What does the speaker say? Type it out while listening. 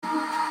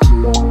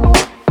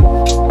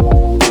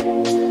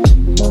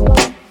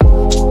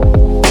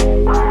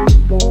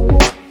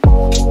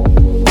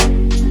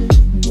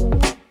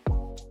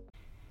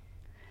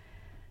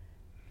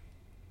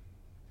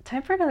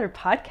another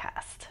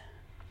podcast.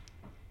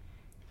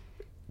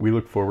 We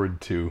look forward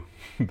to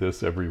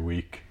this every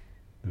week,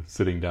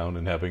 sitting down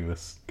and having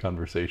this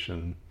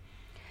conversation.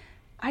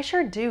 I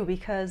sure do,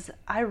 because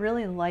I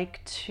really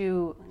like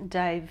to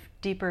dive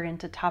deeper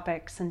into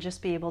topics and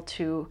just be able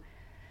to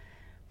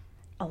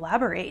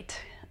elaborate.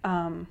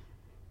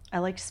 I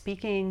like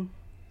speaking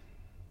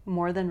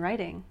more than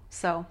writing,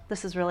 so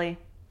this is really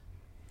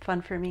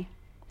fun for me.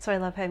 So I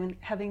love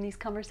having these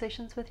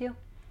conversations with you.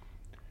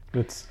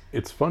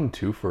 It's fun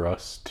too for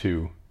us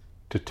to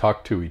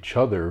talk to each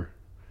other,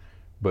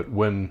 but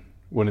when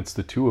it's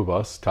the two of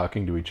us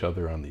talking to each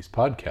other on these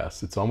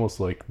podcasts, it's almost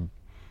like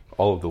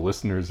all of the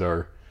listeners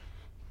are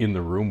in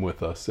the room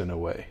with us in a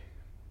way,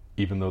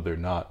 even though they're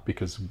not,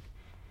 because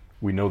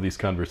we know these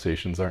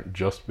conversations aren't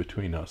just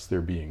between us,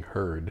 they're being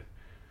heard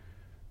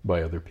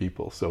by other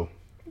people. So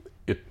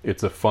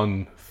it's a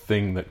fun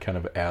thing that kind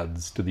of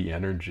adds to the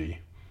energy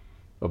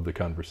of the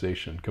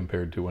conversation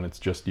compared to when it's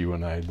just you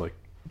and I, like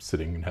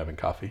sitting and having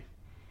coffee.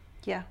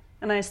 Yeah,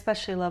 and I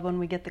especially love when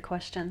we get the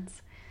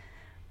questions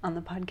on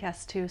the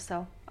podcast too,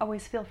 so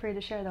always feel free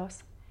to share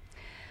those.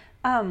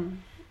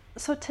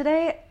 So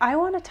today I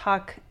want to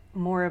talk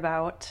more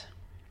about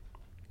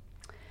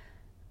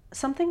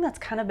something that's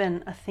kind of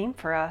been a theme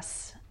for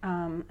us,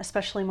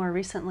 especially more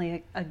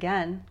recently,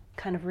 again,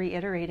 kind of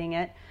reiterating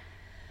it.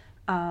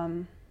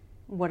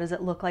 What does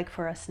it look like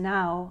for us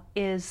now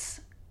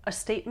is a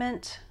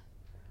statement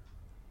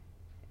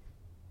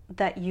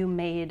that you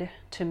made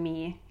to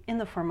me in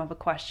the form of a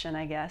question,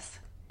 I guess,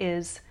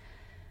 is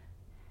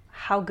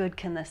how good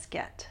can this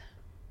get?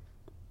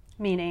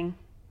 Meaning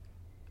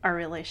our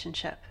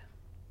relationship.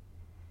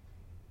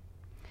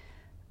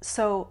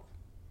 So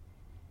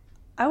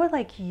I would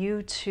like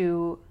you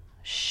to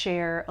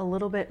share a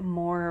little bit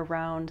more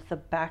around the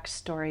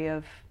backstory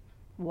of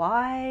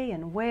why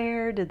and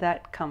where did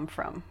that come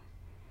from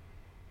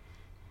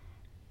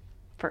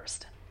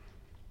first.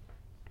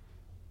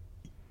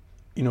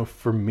 You know,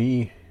 for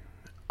me,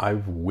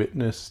 I've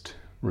witnessed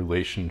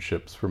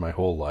relationships for my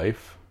whole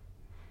life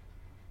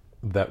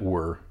that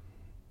were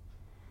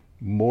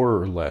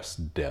more or less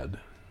dead.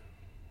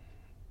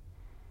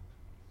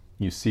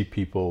 You see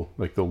people,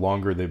 like the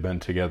longer they've been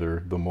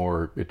together, the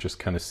more it just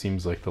kind of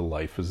seems like the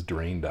life is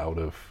drained out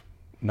of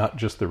not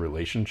just the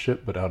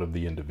relationship, but out of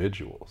the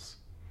individuals.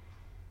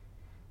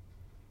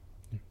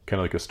 Kind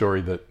of like a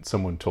story that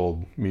someone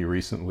told me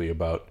recently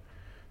about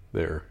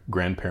their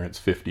grandparents'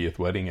 50th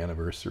wedding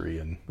anniversary,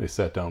 and they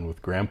sat down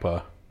with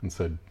Grandpa and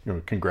said,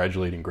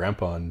 congratulating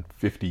Grandpa on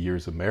 50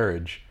 years of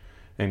marriage.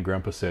 And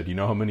Grandpa said, you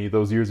know how many of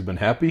those years have been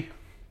happy?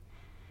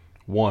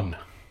 1.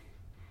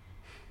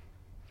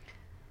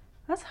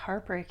 That's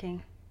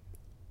heartbreaking.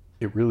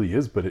 It really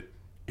is, but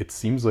it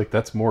seems like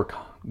that's more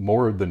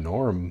the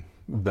norm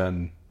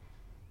than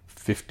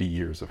 50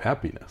 years of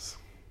happiness.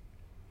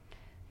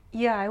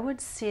 Yeah, I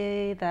would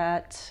say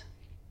that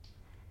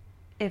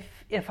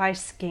if I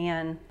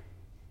scan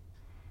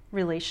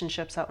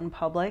relationships out in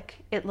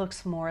public, it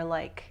looks more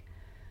like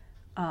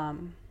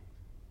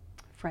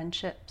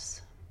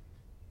friendships.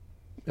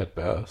 At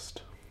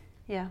best.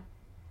 Yeah.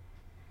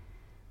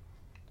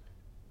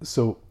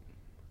 So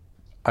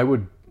I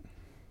would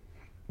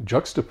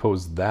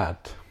juxtapose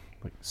that,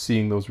 like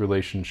seeing those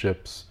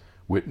relationships,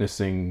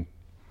 witnessing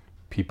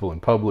people in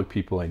public,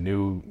 people I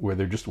knew, where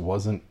there just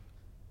wasn't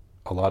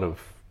a lot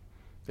of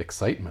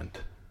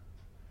excitement.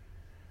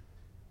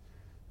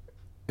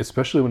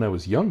 Especially when I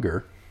was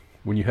younger,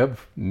 when you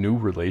have new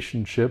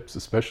relationships,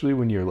 especially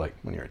when you're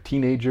a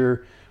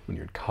teenager, when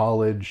you're in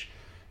college,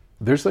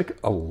 there's like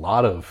a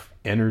lot of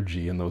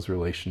energy in those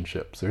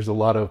relationships. There's a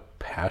lot of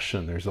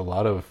passion. There's a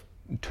lot of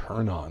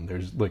turn on.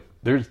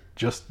 There's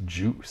just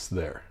juice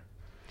there.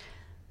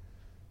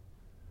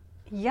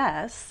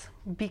 Yes,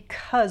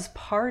 because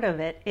part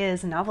of it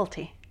is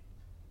novelty.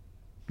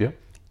 Yeah.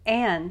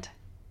 And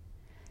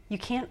you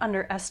can't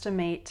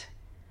underestimate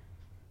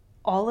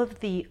all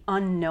of the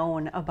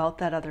unknown about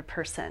that other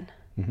person.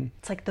 Mm-hmm.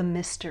 It's like the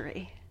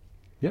mystery.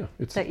 Yeah,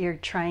 that you're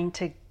trying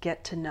to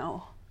get to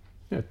know.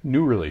 Yeah,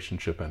 new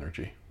relationship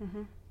energy.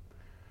 Mm-hmm.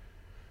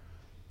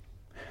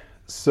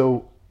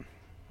 So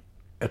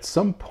at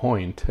some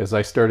point, as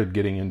I started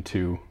getting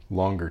into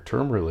longer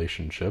term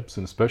relationships,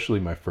 and especially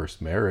my first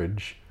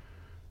marriage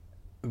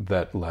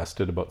that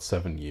lasted about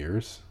 7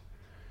 years,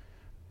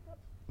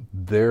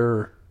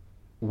 there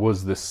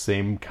was this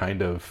same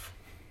kind of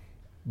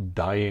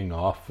dying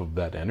off of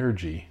that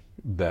energy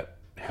that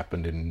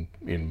happened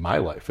in my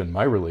life, in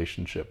my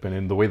relationship, and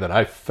in the way that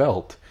I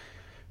felt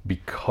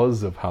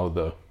because of how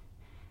the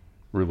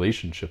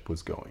relationship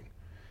was going.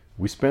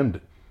 We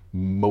spend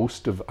more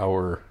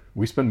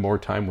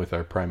time with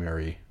our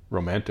primary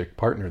romantic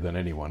partner than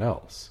anyone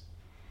else.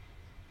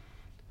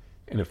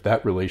 And if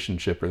that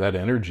relationship or that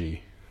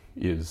energy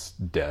is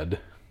dead,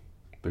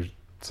 there's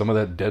some of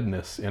that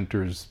deadness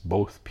enters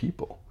both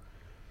people.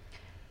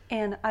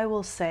 And I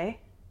will say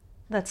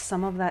that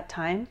some of that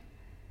time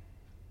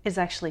is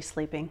actually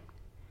sleeping.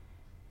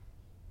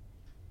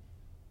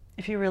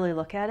 If you really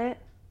look at it,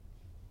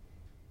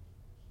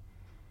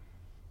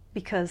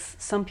 Because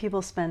some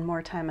people spend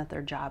more time at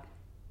their job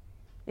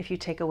if you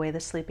take away the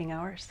sleeping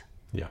hours.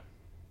 Yeah.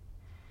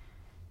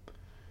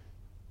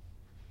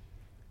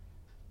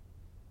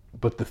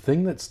 But the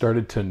thing that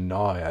started to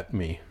gnaw at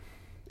me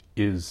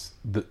is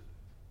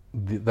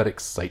that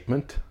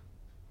excitement,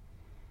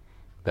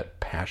 that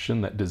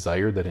passion, that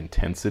desire, that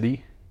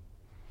intensity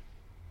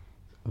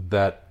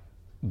that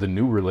the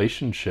new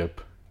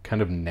relationship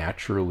kind of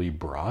naturally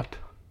brought.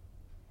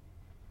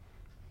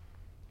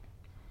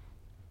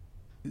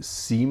 It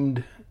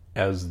seemed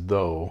as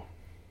though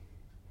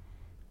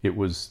it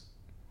was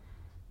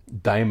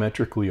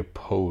diametrically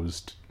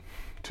opposed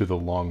to the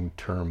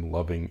long-term,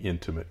 loving,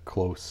 intimate,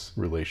 close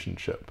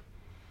relationship.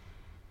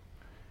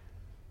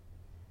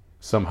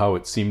 Somehow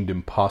it seemed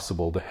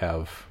impossible to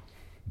have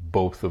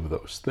both of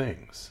those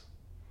things.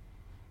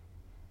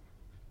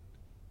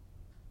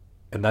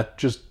 And that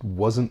just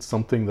wasn't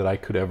something that I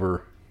could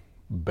ever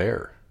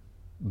bear,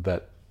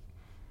 that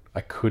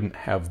I couldn't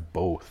have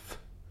both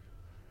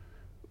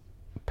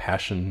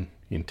passion,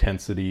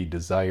 intensity,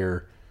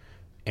 desire,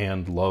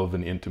 and love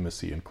and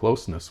intimacy and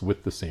closeness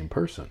with the same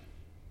person.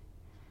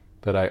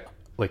 That I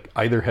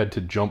either had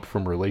to jump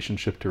from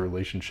relationship to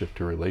relationship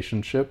to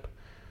relationship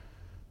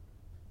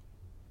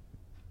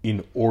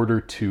in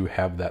order to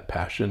have that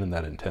passion and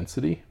that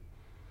intensity,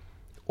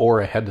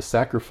 or I had to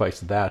sacrifice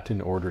that in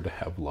order to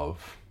have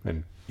love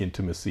and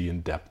intimacy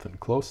and depth and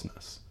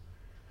closeness.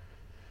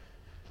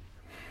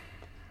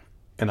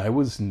 And I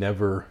was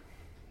never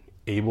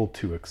able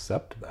to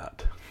accept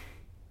that.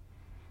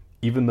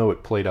 Even though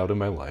it played out in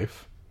my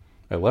life,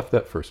 I left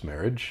that first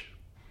marriage.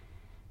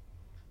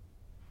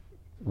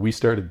 We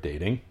started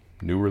dating,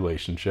 new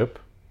relationship,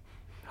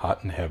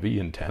 hot and heavy,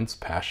 intense,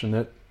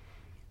 passionate,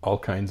 all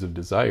kinds of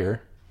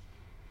desire.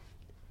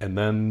 And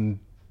then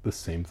the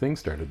same thing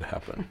started to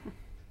happen.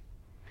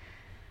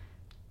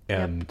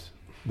 And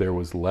there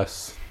was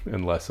less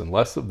and less and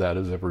less of that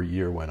as every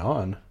year went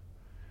on.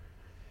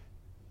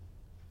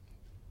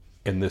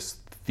 And this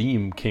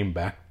theme came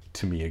back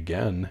to me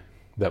again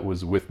that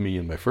was with me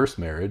in my first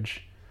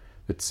marriage.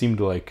 It seemed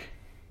like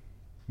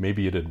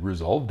maybe it had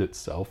resolved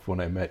itself when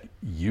I met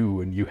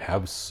you, and you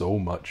have so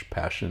much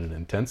passion and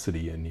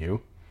intensity in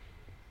you.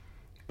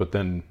 But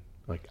then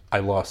I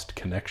lost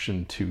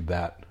connection to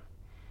that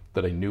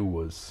I knew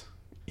was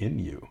in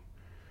you.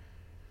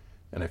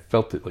 And I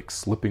felt it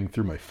slipping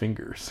through my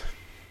fingers.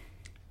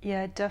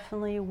 Yeah, it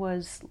definitely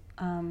was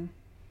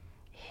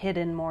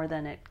hidden more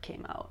than it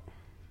came out.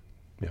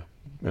 Yeah,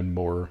 and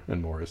more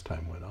as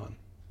time went on.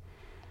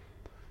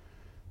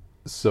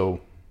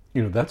 So,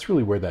 that's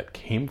really where that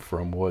came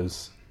from,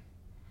 was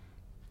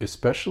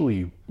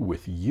especially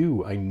with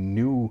you, I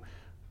knew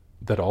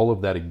that all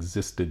of that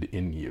existed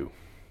in you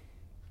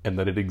and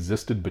that it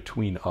existed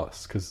between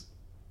us because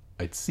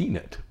I'd seen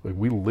it.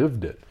 We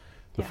lived it.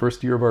 The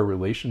first year of our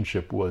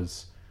relationship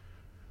was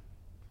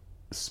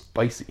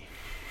spicy.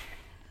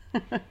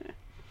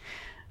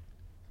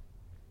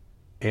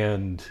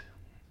 And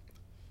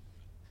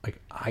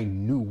I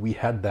knew we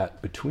had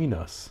that between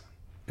us,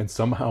 and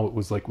somehow it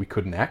was like we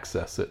couldn't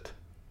access it.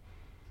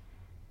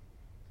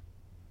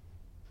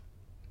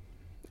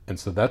 And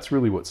so that's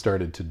really what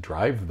started to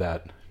drive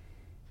that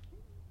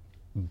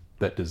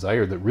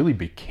desire that really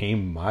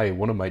became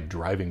one of my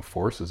driving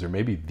forces, or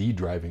maybe the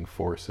driving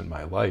force in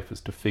my life,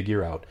 is to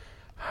figure out,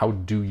 how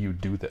do you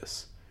do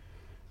this?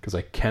 Because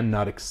I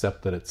cannot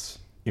accept that it's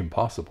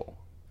impossible.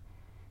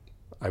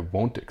 I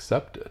won't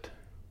accept it.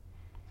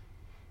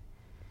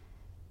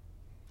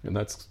 And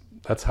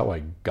that's how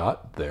I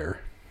got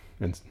there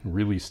and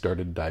really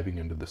started diving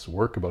into this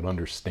work about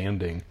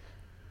understanding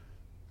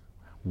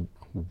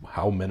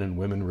how men and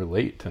women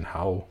relate and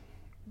how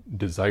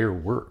desire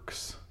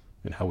works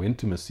and how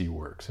intimacy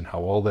works and how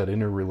all that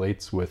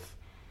interrelates with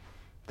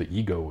the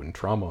ego and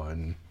trauma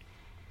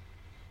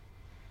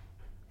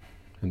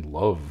and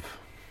love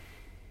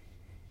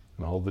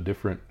and all the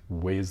different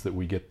ways that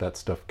we get that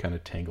stuff kind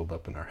of tangled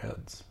up in our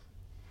heads.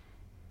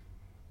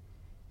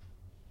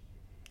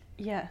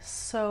 Yes,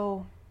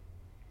 so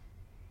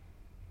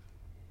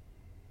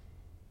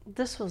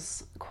this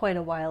was quite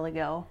a while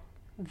ago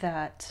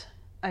that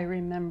I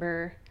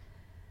remember.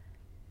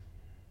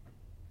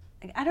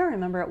 I don't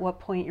remember at what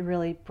point you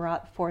really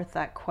brought forth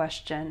that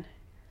question,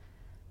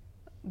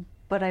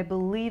 but I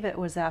believe it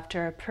was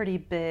after a pretty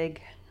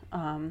big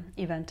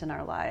event in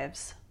our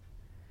lives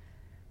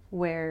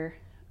where,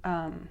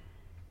 I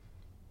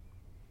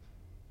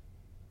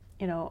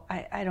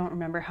don't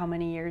remember how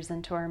many years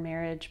into our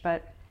marriage,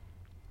 but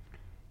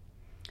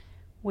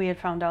we had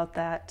found out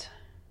that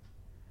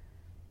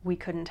we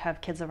couldn't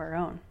have kids of our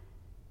own.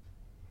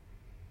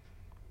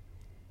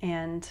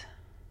 And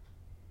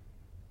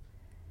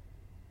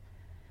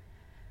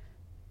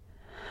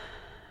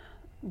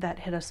that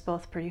hit us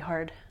both pretty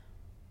hard.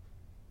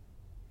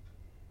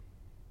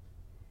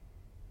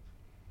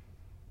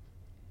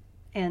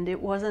 And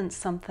it wasn't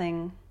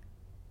something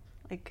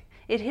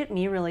it hit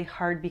me really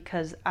hard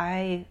because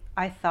I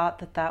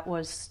thought that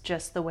was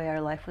just the way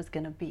our life was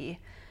going to be,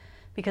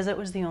 because it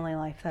was the only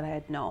life that I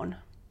had known.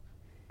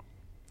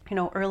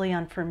 Early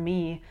on for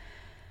me,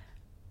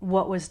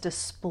 what was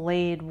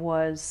displayed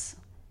was,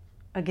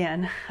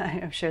 again,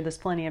 I've shared this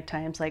plenty of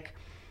times, like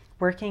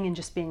working and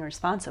just being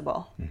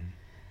responsible.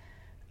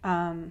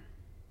 And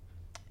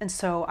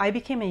so I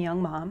became a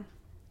young mom,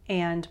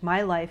 and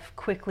my life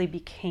quickly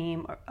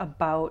became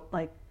about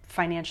like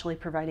financially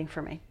providing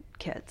for my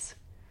kids.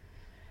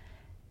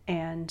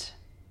 And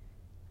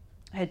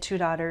I had 2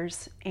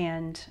 daughters,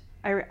 and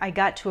I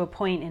got to a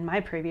point in my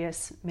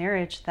previous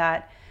marriage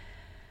that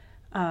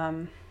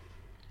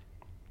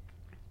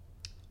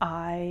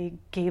I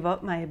gave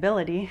up my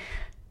ability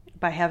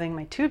by having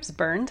my tubes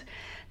burned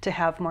to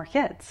have more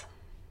kids,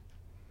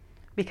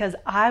 because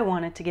I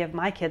wanted to give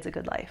my kids a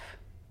good life.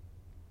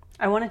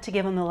 I wanted to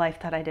give them the life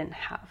that I didn't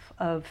have,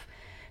 of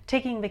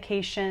taking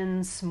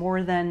vacations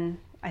more than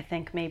I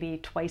think maybe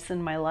twice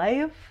in my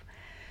life,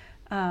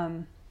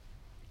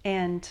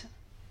 and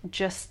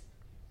just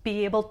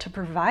be able to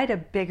provide a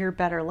bigger,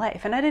 better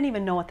life. And I didn't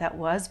even know what that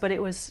was, but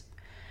it was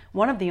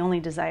one of the only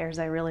desires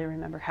I really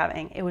remember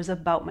having. It was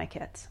about my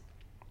kids.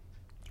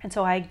 And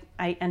so I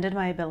ended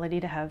my ability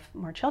to have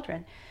more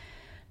children.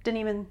 Didn't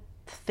even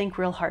think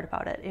real hard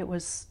about it. It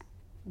was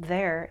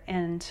there.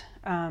 And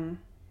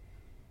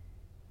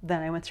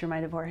then I went through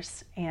my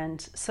divorce.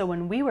 And so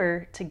when we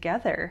were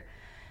together,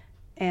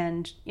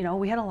 and, you know,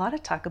 we had a lot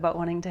of talk about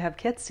wanting to have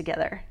kids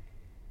together.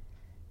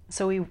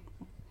 So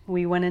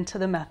we went into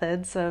the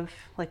methods of,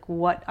 like,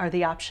 what are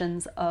the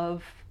options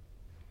of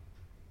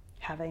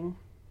having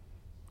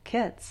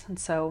kids? And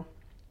so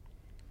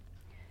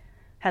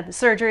had the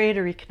surgery to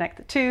reconnect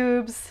the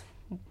tubes.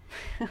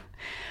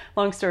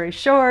 Long story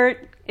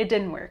short, it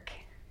didn't work.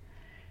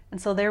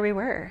 And so there we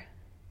were.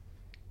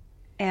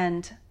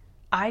 And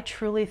I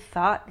truly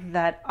thought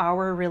that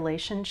our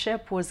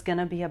relationship was going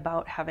to be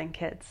about having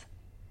kids.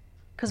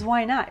 Because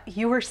why not?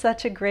 You were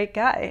such a great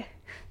guy.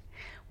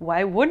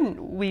 Why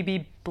wouldn't we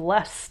be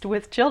blessed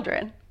with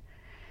children?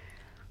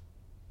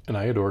 And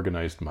I had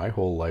organized my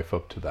whole life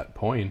up to that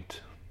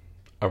point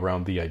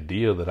around the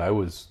idea that I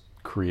was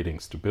creating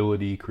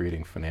stability,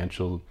 creating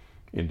financial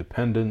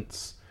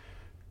independence,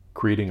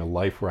 creating a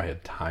life where I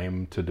had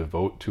time to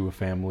devote to a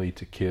family,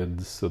 to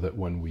kids, so that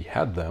when we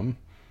had them,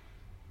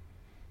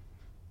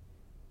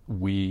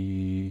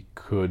 we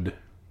could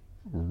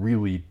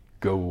really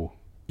go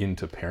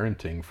into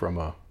parenting from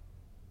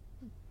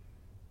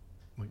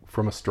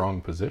a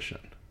strong position.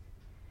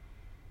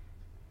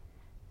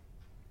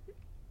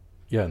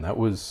 Yeah, and that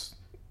was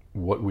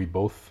what we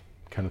both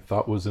kind of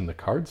thought was in the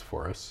cards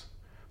for us.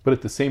 But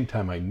at the same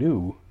time, I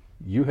knew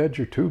you had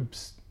your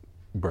tubes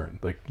burned.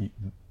 Like,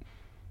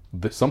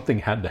 something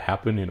had to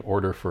happen in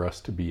order for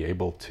us to be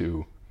able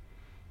to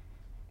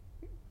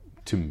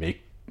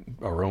make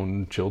our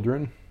own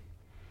children.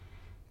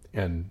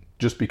 And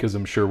just because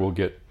I'm sure we'll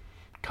get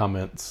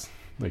comments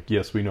like,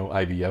 yes, we know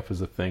IVF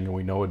is a thing and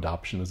we know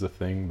adoption is a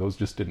thing, those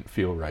just didn't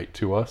feel right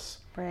to us.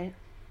 Right.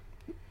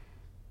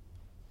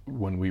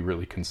 When we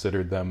really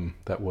considered them,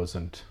 that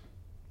wasn't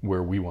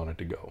where we wanted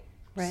to go.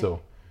 Right.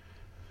 So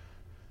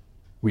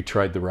we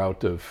tried the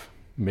route of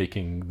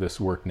making this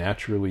work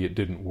naturally. It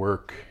didn't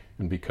work.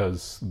 And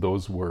because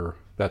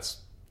that's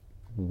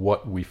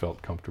what we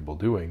felt comfortable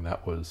doing,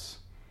 that was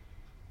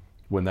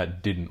when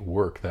that didn't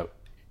work, that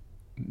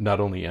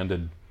not only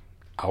ended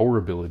our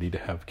ability to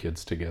have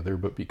kids together,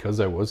 but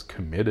because I was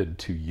committed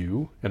to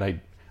you, and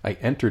I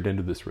entered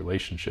into this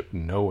relationship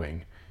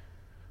knowing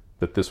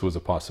that this was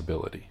a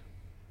possibility.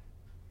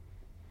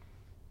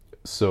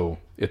 So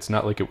it's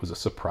not like it was a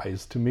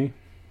surprise to me.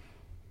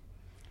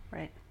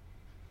 Right.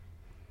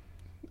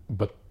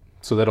 But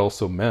so that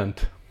also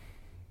meant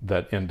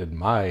that ended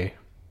my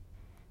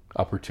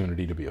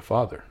opportunity to be a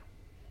father.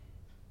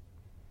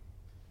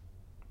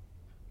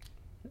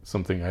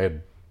 Something I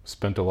had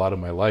spent a lot of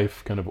my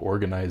life kind of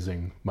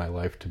organizing my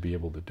life to be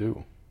able to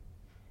do.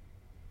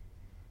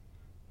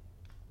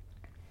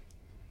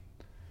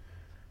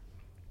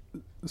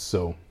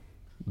 So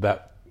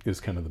that is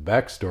kind of the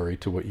backstory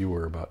to what you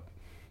were about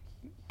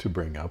to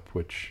bring up,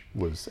 which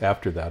was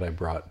after that I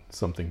brought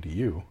something to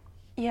you.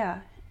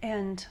 Yeah,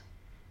 and,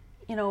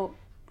 you know,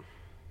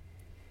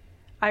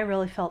 I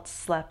really felt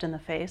slapped in the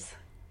face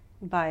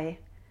by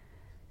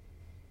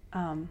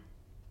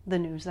the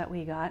news that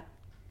we got.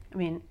 I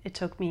mean, it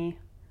took me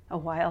a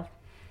while.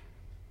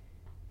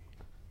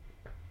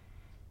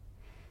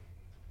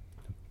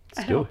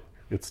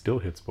 It still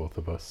hits both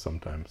of us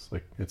sometimes.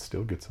 Like, it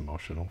still gets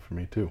emotional for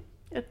me too.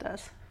 It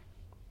does.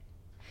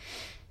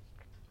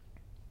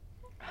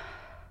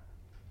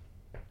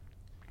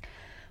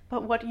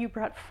 But what you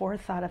brought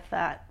forth out of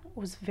that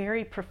was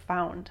very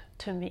profound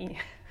to me.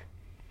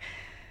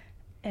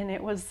 And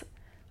it was,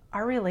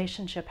 our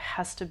relationship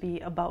has to be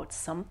about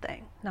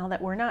something. Now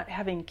that we're not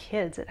having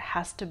kids, it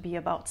has to be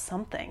about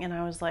something. And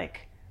I was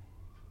like,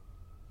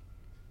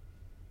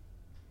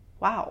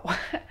 wow,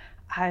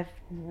 I've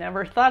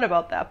never thought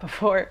about that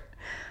before.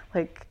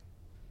 Like,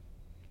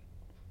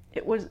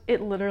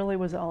 it literally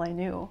was all I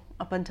knew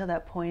up until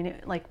that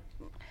point. Like,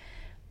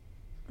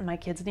 my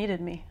kids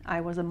needed me.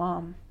 I was a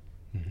mom.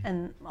 Mm-hmm.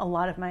 And a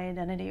lot of my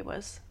identity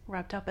was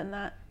wrapped up in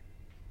that.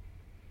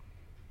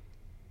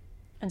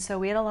 And so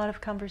we had a lot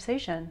of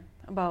conversation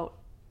about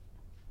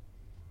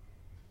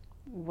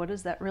what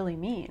does that really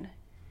mean?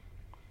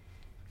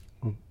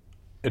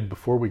 And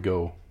before we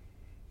go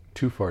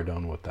too far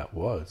down what that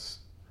was,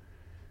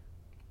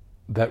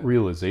 that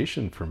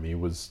realization for me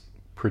was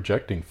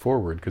projecting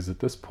forward, because at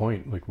this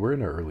point, like, we're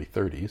in our early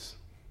 30s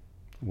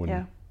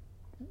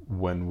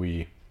when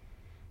we,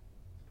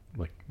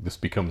 like, this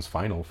becomes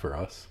final for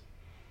us.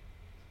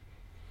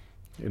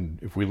 And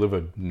if we live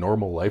a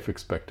normal life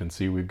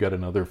expectancy, we've got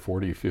another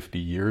 40, 50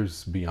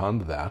 years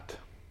beyond that.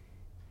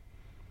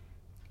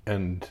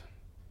 And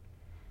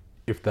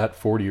if that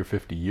 40 or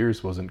 50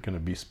 years wasn't going to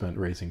be spent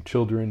raising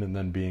children and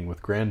then being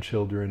with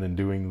grandchildren and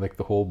doing, like,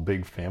 the whole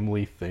big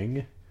family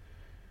thing,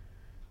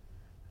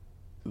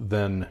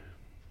 then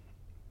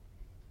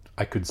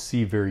I could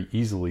see very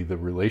easily the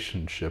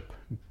relationship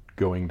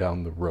going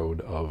down the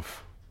road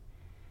of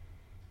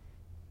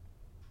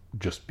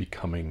just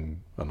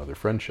becoming another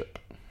friendship.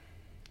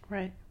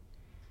 Right.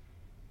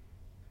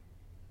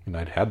 And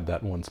I'd had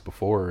that once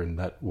before, and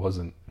that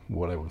wasn't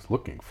what I was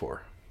looking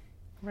for.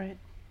 Right.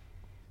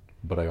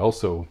 But I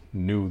also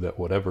knew that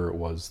whatever it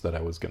was that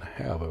I was going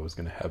to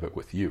have it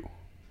with you.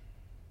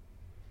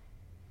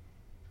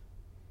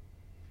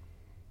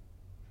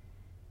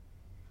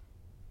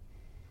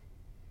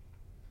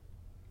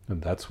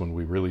 And that's when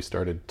we really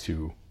started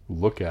to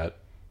look at,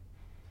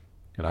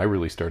 and I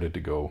really started to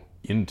go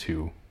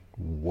into,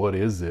 what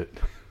is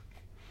it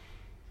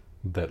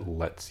that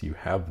lets you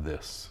have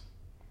this?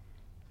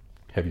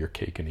 Have your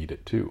cake and eat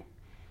it too.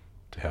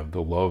 To have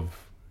the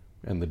love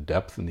and the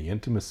depth and the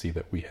intimacy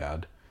that we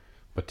had,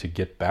 but to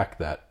get back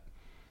that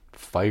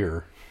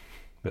fire,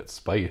 that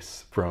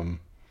spice from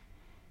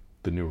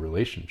the new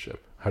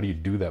relationship. How do you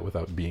do that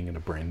without being in a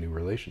brand new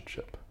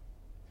relationship?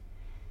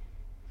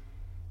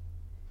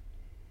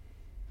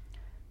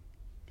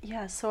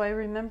 Yeah, so I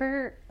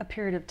remember a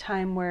period of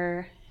time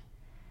where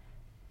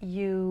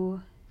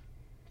you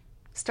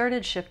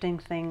started shifting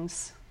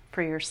things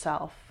for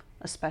yourself,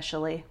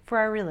 especially for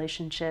our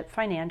relationship,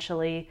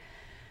 financially,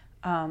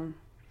 kind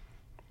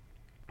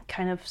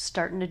of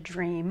starting to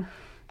dream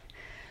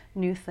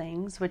new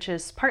things, which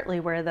is partly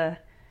where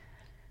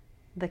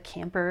the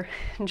camper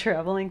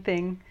traveling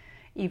thing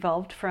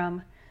evolved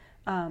from.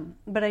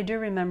 But I do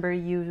remember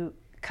you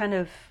kind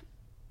of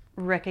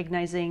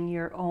recognizing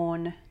your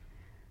own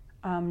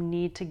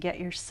need to get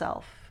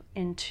yourself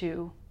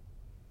into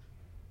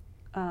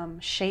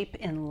shape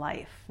in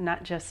life,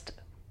 not just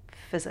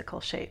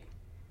physical shape.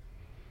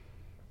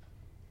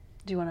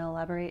 Do you want to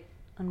elaborate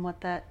on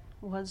what that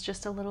was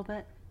just a little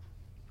bit?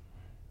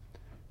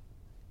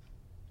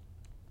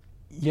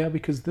 Yeah,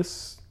 because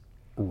this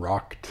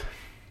rocked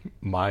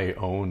my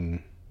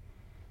own,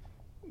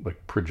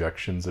 like,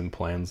 projections and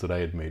plans that I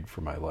had made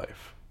for my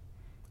life.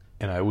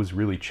 And I was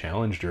really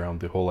challenged around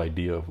the whole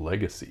idea of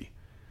legacy.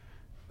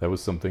 That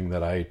was something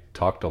that I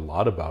talked a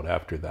lot about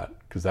after that,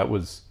 because I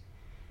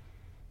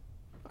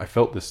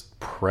felt this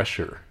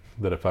pressure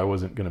that if I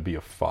wasn't going to be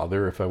a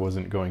father, if I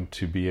wasn't going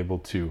to be able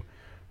to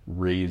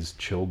raise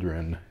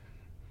children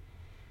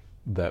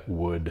that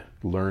would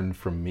learn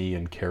from me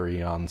and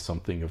carry on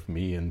something of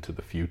me into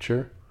the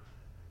future,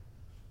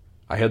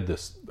 I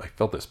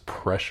felt this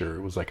pressure.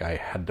 It was like I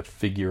had to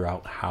figure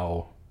out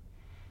how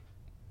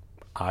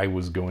I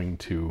was going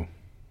to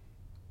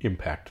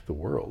impact the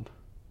world.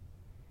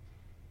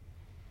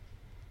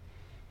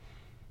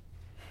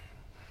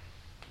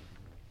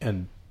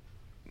 And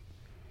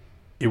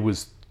it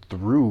was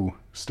through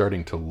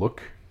starting to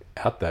look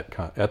at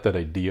that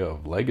idea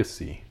of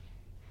legacy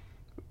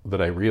that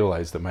I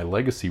realized that my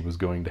legacy was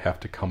going to have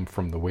to come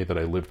from the way that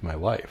I lived my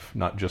life,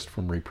 not just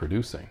from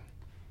reproducing.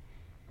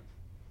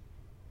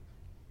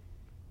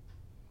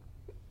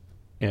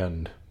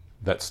 And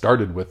that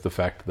started with the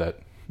fact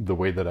that the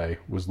way that I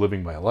was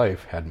living my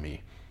life had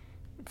me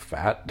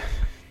fat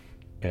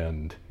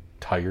and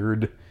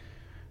tired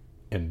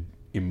and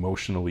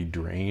emotionally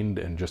drained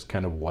and just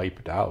kind of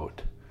wiped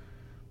out.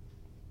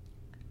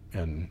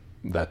 And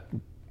that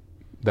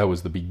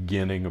was the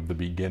beginning of the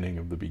beginning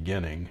of the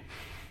beginning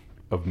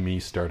of me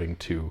starting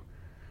to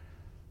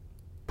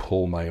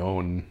pull my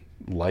own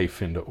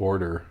life into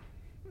order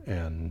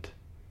and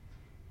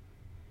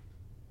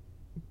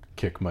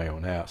kick my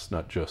own ass,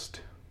 not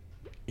just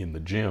in the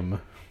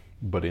gym,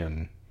 but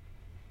in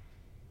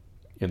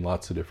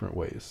lots of different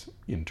ways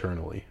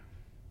internally,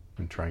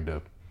 and trying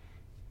to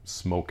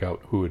smoke out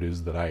who it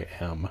is that I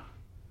am.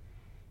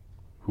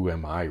 Who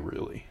am I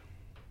really?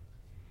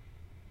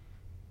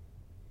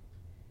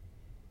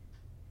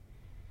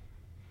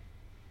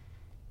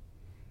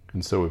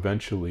 And so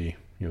eventually,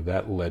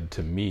 that led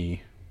to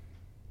me.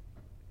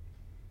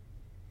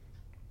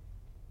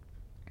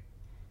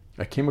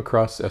 I came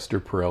across Esther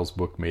Perel's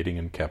book, Mating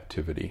in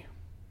Captivity.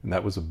 And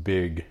that was a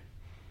big,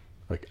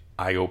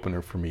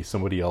 eye-opener for me.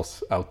 Somebody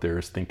else out there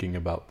is thinking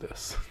about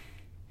this.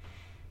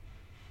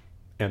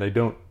 And I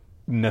don't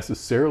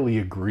necessarily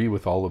agree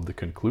with all of the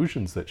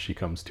conclusions that she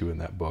comes to in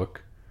that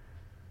book,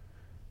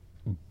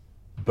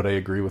 but I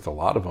agree with a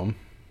lot of them.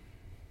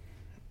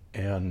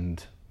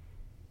 And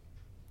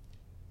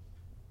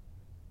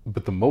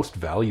but the most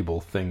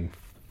valuable thing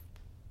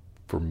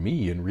for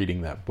me in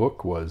reading that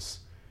book was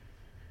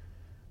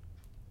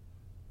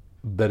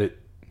that it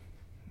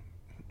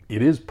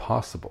is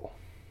possible.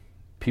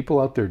 People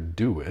out there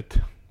do it,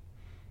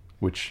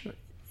 which,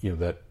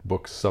 that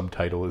book's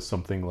subtitle is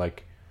something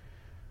like,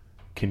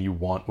 "Can you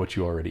want what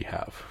you already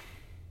have?"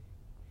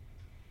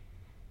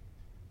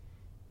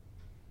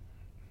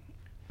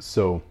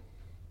 So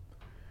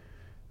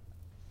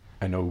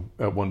I know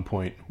at one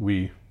point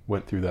we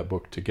went through that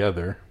book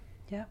together.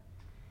 Yeah.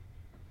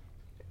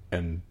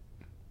 And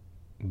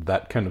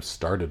that kind of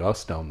started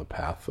us down the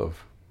path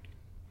of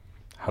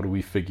how do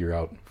we figure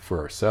out for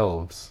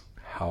ourselves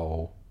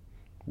how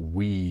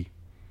we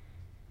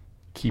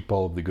keep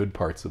all of the good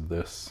parts of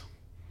this,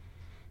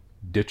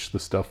 ditch the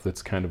stuff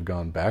that's kind of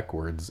gone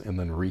backwards, and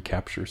then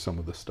recapture some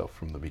of the stuff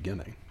from the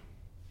beginning.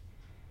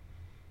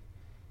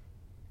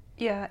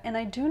 Yeah, and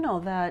I do know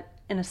that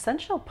an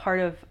essential part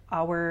of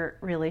our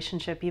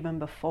relationship, even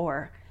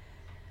before,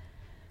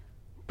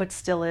 but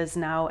still is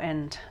now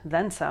and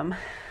then some,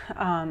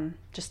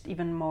 just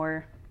even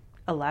more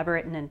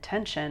elaborate in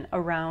intention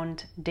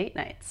around date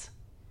nights.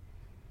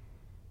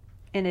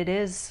 And it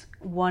is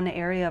one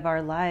area of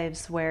our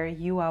lives where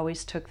you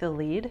always took the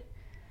lead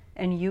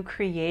and you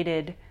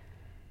created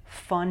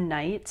fun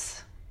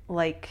nights.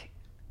 Like,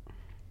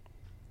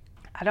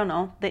 I don't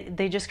know,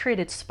 they just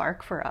created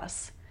spark for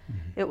us.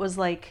 Mm-hmm. It was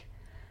like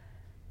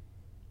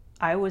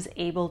I was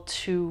able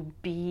to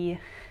be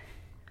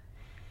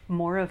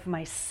more of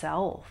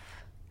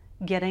myself,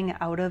 getting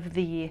out of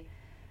the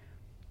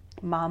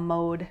mom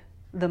mode,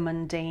 the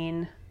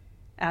mundane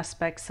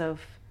aspects of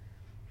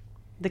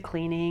the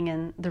cleaning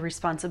and the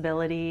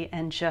responsibility,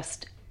 and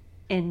just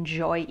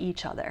enjoy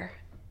each other.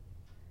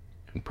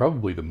 And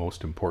probably the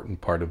most important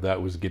part of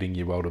that was getting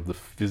you out of the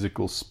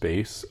physical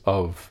space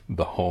of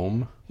the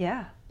home.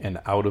 Yeah.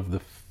 And out of the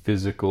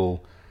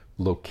physical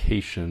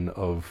location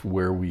of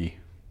where we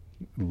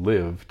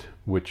lived,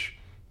 which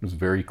was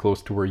very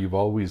close to where you've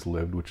always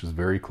lived, which is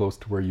very close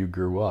to where you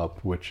grew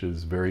up, which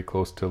is very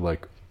close to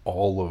like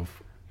all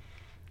of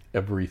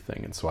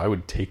everything. And so I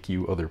would take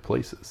you other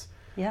places.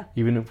 Yeah.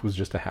 Even if it was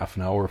just a half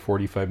an hour,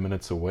 45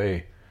 minutes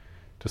away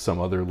to some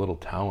other little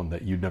town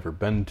that you'd never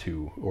been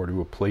to, or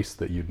to a place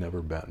that you'd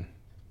never been.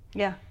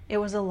 Yeah, it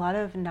was a lot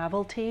of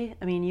novelty.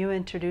 I mean, you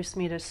introduced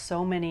me to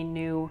so many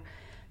new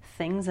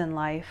things in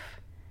life.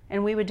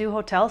 And we would do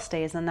hotel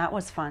stays, and that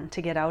was fun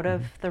to get out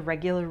of the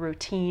regular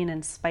routine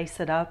and spice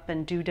it up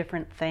and do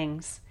different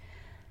things.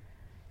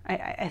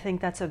 I think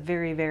that's a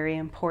very, very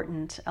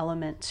important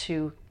element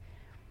to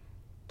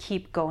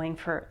keep going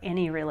for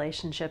any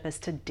relationship, is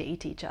to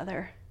date each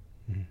other.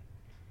 Mm-hmm.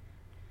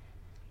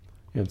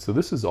 And so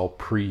this is all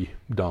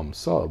pre-dom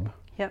sub.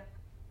 Yep.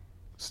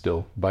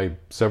 Still, by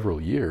several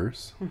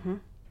years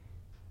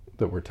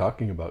that we're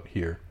talking about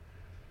here.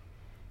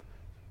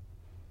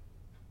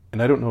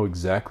 And I don't know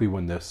exactly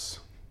when this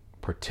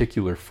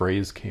particular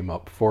phrase came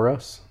up for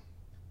us,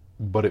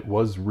 but it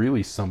was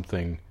really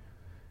something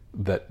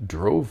that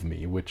drove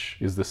me, which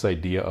is this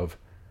idea of,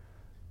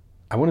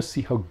 I want to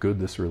see how good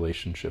this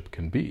relationship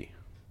can be.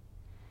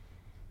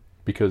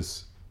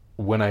 Because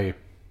when I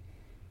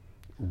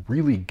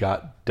really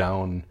got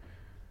down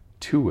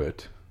to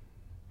it,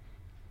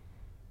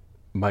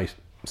 my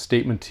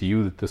statement to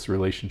you that this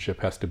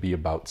relationship has to be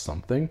about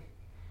something,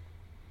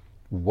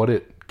 what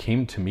it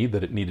came to me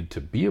that it needed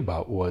to be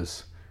about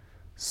was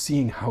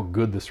seeing how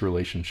good this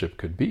relationship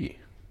could be.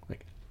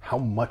 Like, how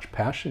much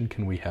passion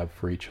can we have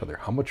for each other?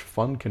 How much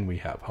fun can we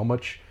have? How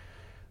much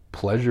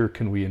pleasure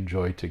can we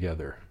enjoy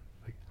together?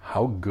 Like,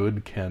 how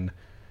good can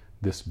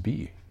this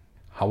be?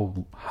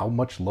 How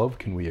much love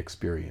can we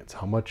experience?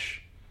 How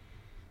much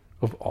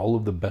of all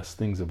of the best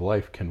things of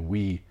life can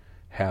we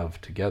have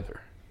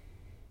together?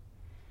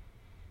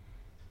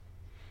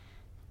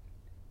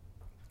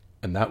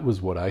 And that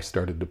was what I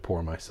started to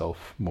pour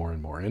myself more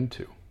and more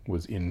into,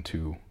 was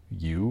into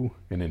you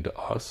and into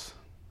us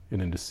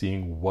and into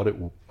seeing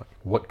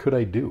what could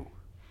I do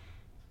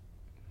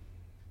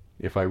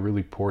if I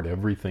really poured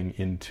everything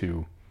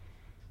into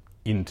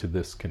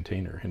this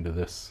container, into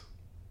this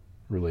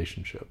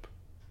relationship.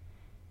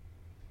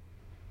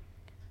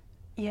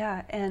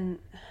 Yeah, and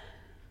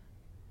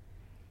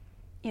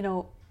you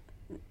know,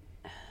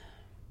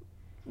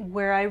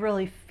 where I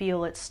really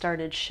feel it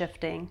started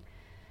shifting,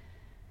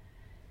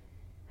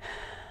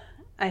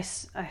 I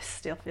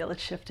still feel it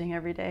shifting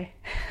every day.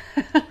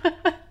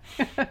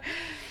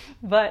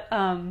 But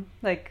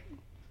like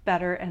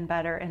better and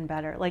better and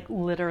better, like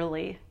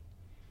literally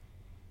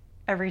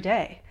every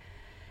day.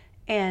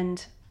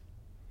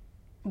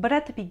 But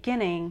at the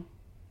beginning,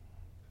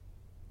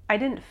 I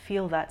didn't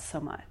feel that so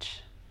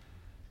much.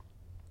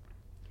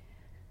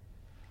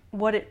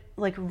 What it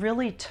like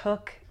really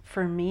took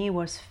for me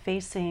was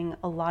facing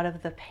a lot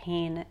of the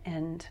pain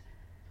and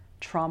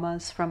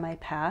traumas from my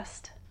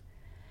past,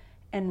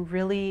 and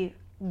really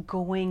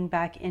going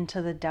back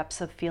into the depths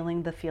of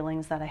feeling the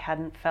feelings that I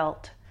hadn't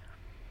felt.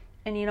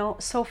 And you know,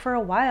 so for a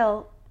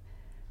while,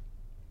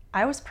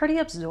 I was pretty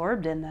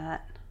absorbed in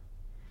that.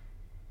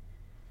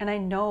 And I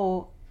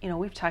know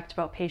we've talked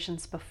about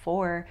patience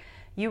before.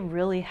 You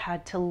really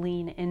had to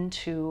lean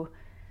into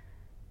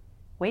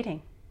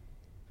waiting,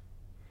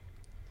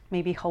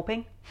 maybe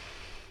hoping.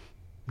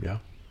 Yeah.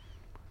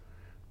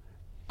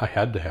 I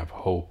had to have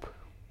hope.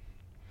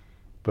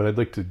 But I'd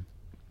like to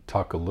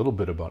talk a little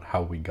bit about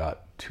how we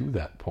got to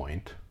that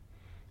point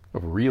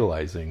of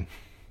realizing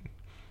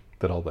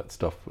that all that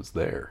stuff was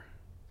there.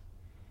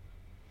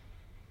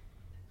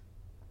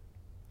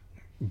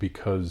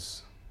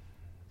 Because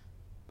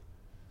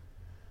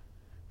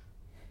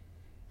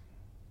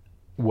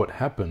what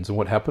happens, and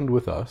what happened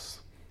with us,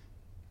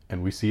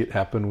 and we see it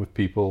happen with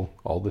people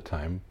all the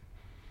time,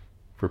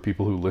 for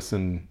people who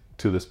listen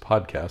to this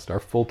podcast, our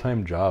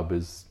full-time job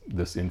is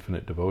this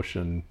infinite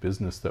devotion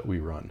business that we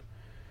run.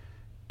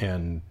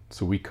 And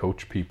so we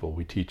coach people,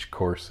 we teach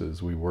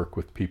courses, we work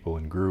with people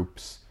in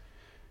groups.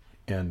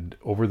 And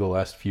over the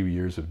last few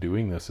years of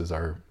doing this as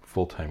our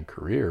full-time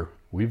career,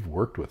 we've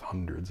worked with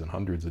hundreds and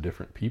hundreds of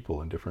different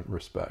people in different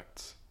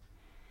respects.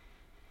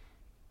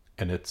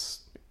 And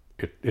it's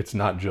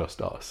not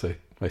just us.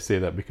 I say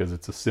that because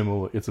it's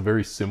a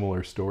very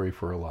similar story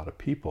for a lot of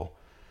people,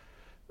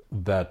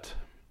 that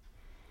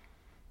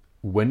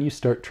when you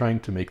start trying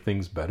to make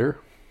things better,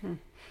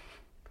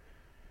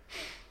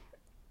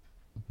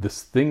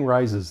 this thing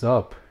rises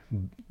up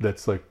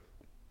that's like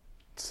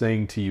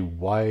saying to you,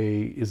 why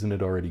isn't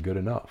it already good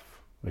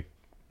enough? Like,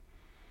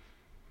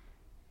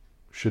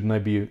 shouldn't I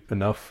be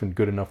enough and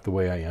good enough the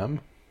way I am?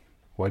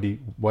 Why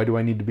do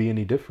I need to be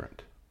any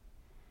different?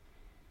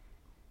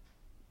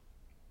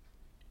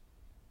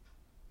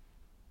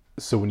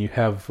 So when you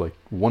have like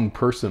one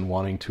person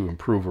wanting to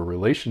improve a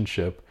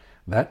relationship,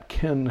 that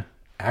can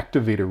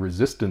activate a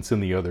resistance in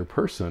the other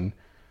person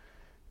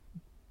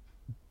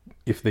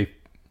if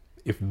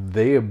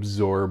they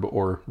absorb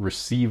or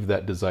receive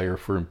that desire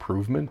for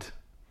improvement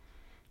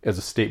as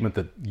a statement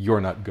that you're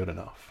not good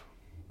enough.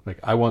 Like,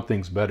 I want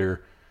things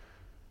better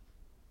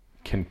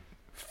can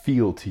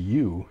feel to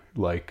you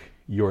like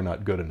you're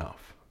not good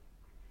enough.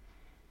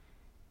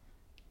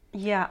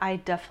 Yeah, I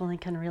definitely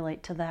can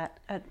relate to that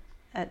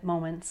at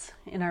moments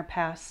in our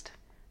past,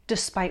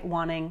 despite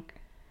wanting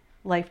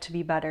life to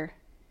be better.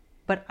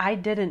 But I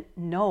didn't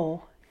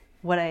know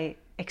what I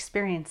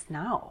experienced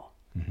now.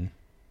 Mm-hmm.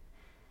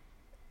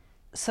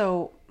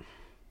 So,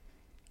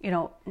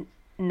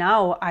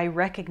 now I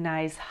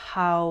recognize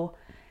how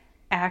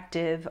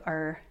active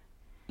our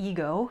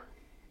ego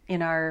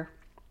in our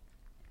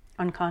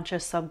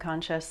unconscious,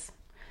 subconscious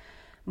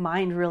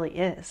mind really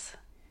is.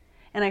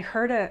 And I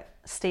heard a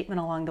statement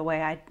along the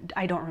way,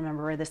 I don't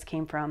remember where this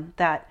came from,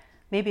 that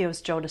maybe it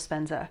was Joe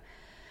Dispenza,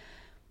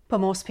 but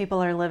most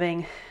people are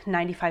living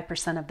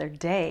 95% of their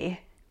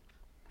day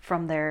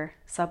from their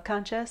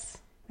subconscious,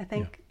 I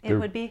think it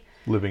would be.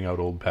 Living out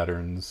old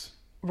patterns.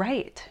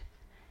 Right.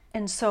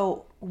 And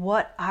so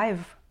what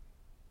I've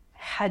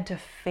had to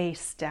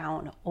face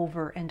down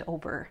over and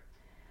over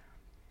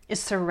is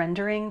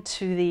surrendering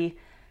to the,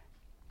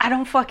 I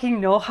don't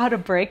fucking know how to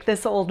break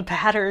this old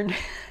pattern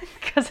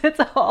because it's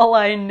all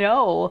I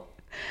know.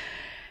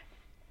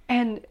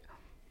 And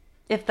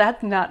if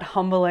that's not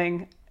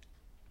humbling,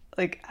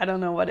 like, I don't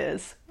know what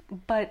is.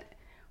 But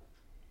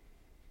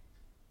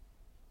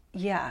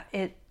yeah,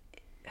 it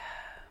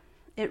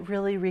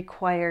really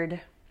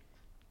required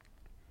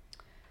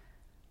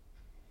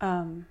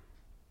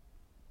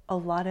a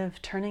lot of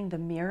turning the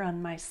mirror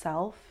on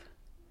myself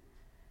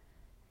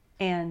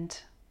and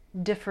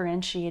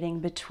differentiating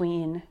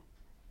between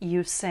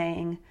you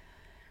saying,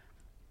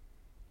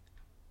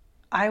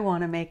 I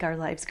want to make our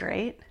lives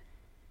great,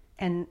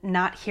 and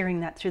not hearing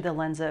that through the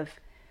lens of,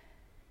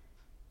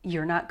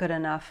 you're not good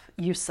enough,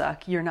 you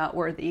suck, you're not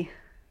worthy.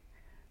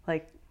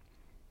 Like,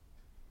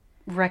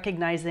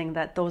 recognizing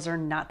that those are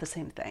not the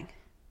same thing.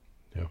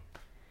 Yeah.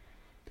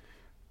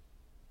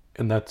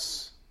 And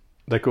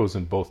that goes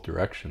in both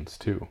directions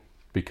too,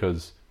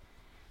 because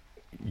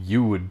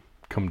you would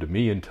come to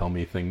me and tell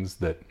me things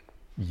that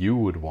you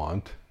would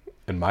want,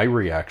 and my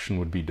reaction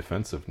would be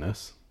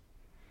defensiveness.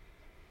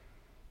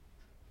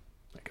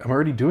 Like, I'm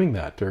already doing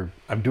that, or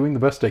I'm doing the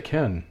best I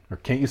can, or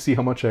can't you see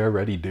how much I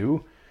already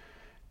do?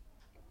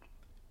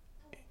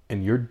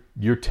 And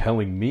you're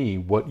telling me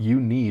what you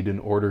need in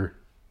order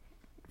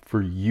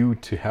for you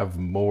to have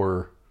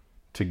more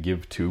to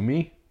give to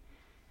me.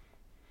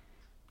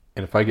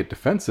 And if I get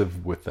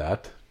defensive with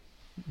that,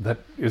 that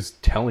is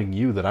telling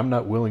you that I'm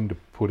not willing to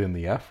put in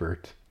the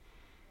effort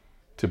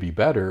to be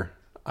better.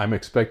 I'm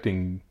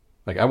expecting,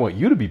 like, I want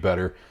you to be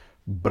better,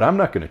 but I'm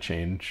not going to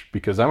change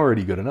because I'm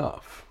already good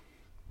enough.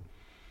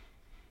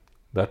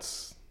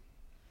 That's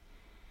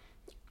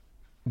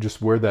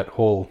just where that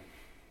whole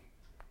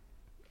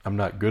I'm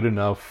not good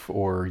enough,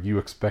 or you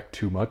expect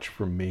too much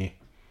from me,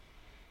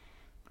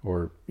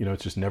 or,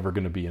 it's just never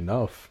going to be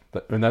enough.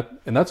 And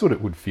that's what it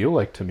would feel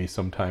like to me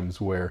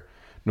sometimes, where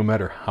no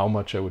matter how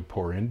much I would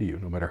pour into you,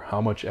 no matter how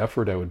much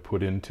effort I would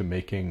put into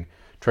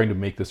trying to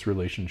make this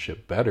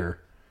relationship better,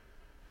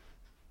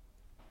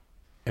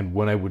 and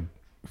when I would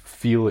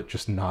feel it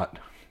just not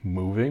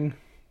moving,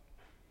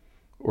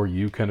 or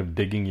you kind of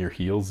digging your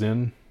heels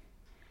in,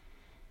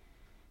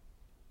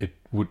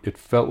 it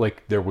felt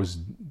like there was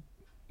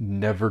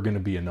never going to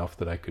be enough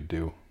that I could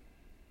do.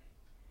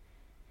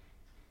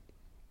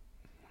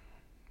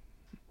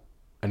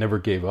 I never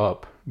gave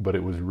up, but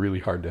it was really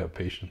hard to have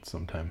patience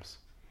sometimes.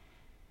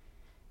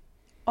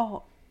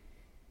 Oh,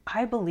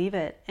 I believe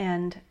it.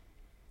 And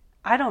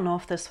I don't know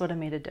if this would have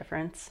made a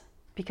difference,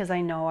 because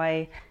I know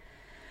I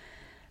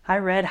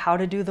read How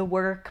to Do the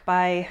Work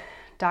by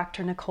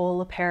Dr.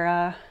 Nicole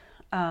LePera.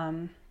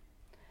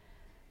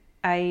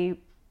 I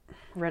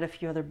read a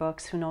few other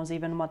books, who knows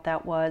even what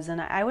that was,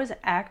 and I was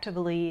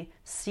actively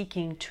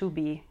seeking to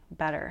be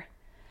better.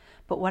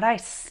 But what I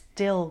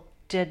still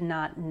did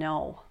not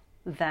know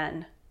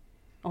then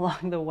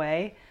along the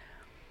way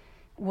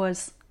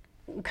was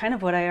kind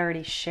of what I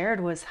already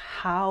shared, was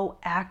how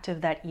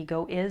active that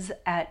ego is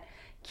at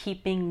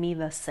keeping me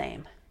the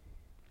same.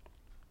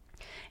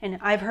 And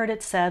I've heard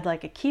it said,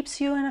 like, it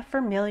keeps you in a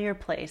familiar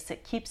place.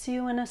 It keeps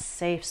you in a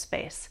safe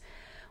space.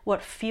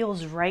 What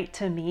feels right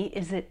to me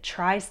is it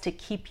tries to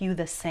keep you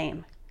the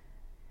same.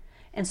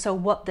 And so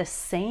what the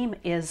same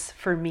is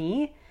for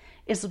me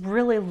is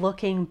really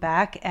looking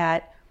back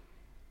at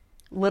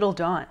Little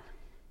Dawn.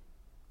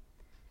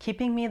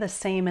 Keeping me the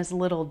same as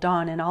Little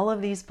Dawn and all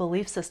of these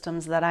belief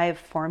systems that I've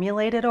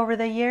formulated over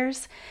the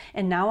years.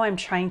 And now I'm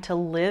trying to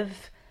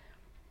live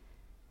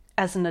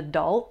as an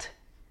adult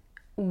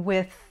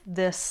with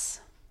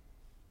this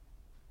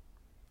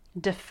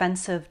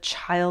defensive,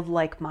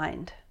 childlike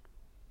mind.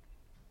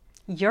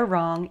 You're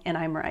wrong and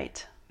I'm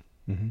right.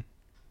 Mm-hmm.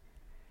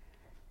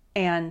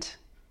 And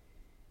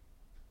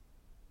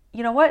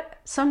you know what?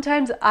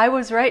 Sometimes I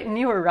was right and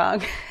you were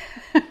wrong.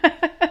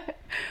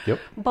 Yep.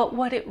 But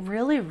what it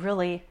really,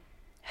 really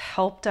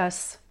helped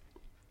us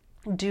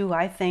do,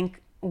 I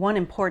think, one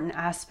important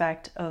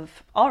aspect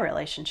of all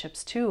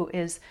relationships too,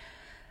 is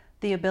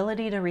the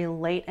ability to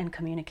relate and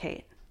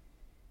communicate.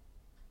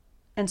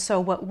 And so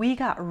what we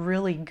got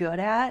really good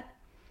at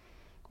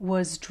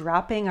was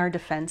dropping our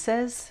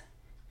defenses.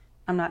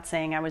 I'm not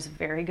saying I was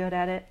very good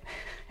at it.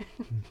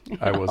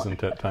 I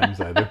wasn't at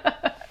times either.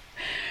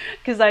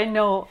 Because I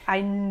know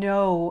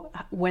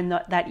when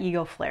that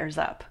ego flares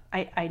up.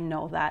 I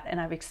know that,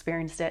 and I've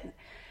experienced it,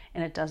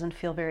 and it doesn't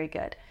feel very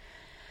good.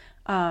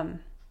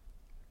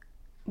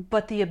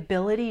 But the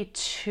ability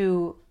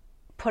to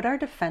put our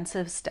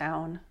defensives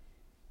down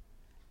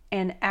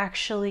and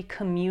actually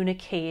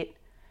communicate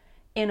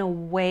in a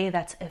way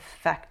that's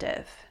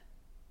effective,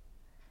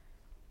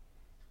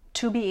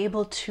 to be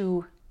able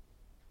to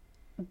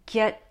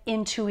get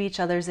into each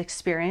other's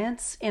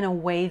experience in a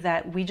way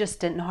that we just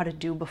didn't know how to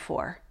do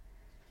before,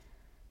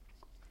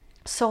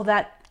 so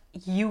that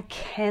you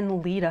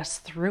can lead us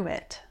through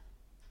it,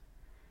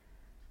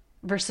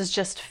 versus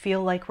just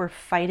feel like we're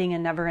fighting a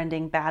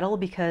never-ending battle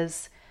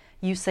because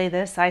you say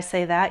this, I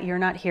say that, you're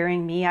not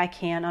hearing me, I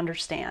can't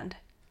understand.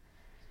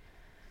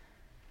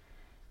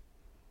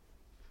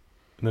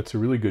 And that's a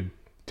really good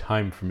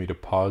time for me to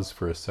pause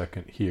for a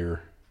second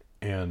here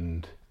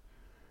and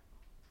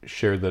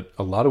share that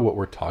a lot of what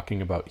we're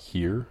talking about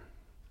here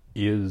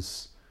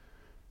is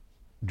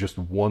just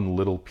one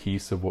little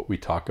piece of what we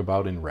talk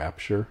about in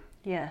Rapture.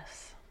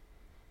 Yes.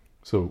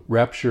 So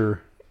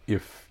Rapture,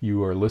 if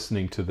you are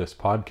listening to this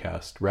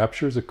podcast,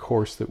 Rapture is a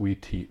course that we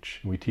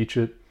teach. We teach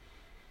it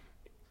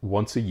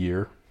once a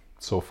year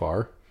so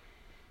far,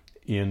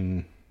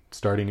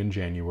 starting in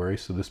January.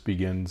 So this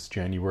begins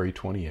January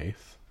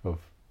 28th of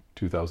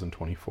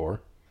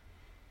 2024.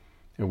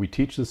 And we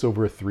teach this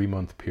over a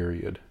 3-month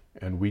period.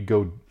 And we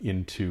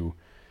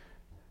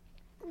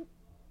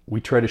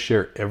try to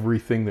share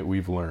everything that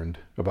we've learned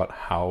about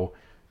how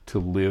to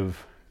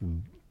live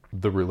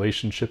the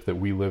relationship that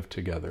we live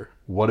together.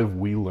 What have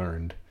we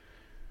learned?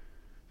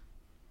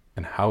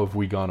 And how have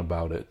we gone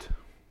about it?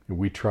 And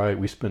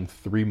we spend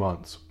 3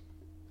 months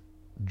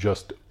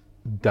just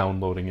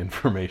downloading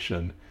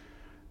information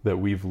that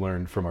we've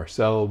learned from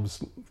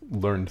ourselves,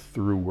 learned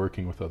through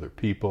working with other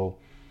people,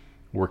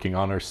 working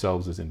on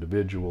ourselves as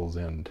individuals,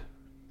 and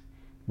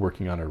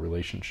working on our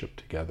relationship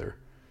together.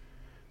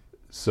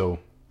 So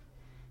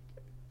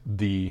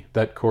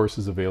that course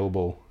is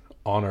available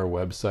on our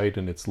website,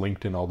 and it's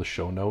linked in all the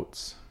show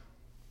notes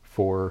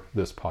for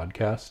this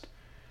podcast.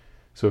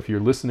 So if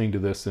you're listening to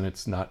this and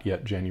it's not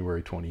yet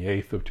January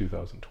 28th of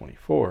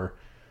 2024,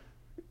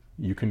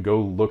 you can go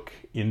look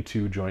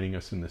into joining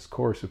us in this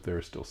course if there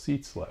are still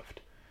seats left.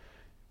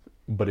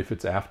 But if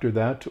it's after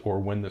that, or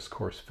when this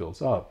course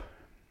fills up,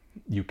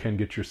 you can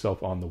get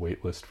yourself on the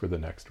wait list for the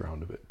next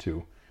round of it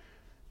too.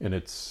 And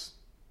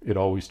it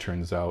always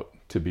turns out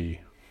to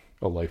be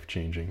a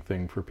life-changing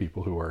thing for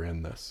people who are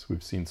in this.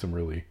 We've seen some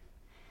really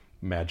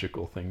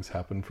magical things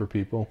happen for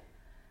people.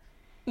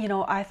 You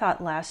know, I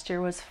thought last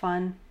year was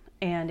fun,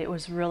 and it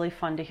was really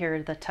fun to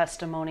hear the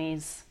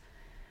testimonies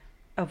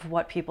of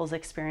what people's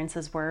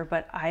experiences were.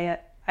 But I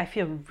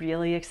feel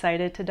really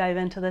excited to dive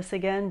into this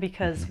again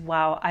because,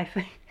 wow, I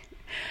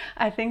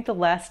think the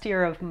last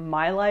year of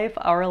my life,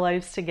 our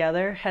lives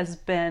together, has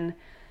been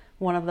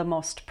one of the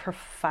most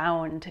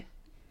profound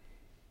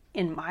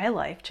in my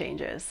life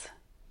changes,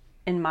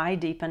 in my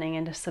deepening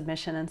into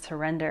submission and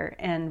surrender,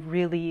 and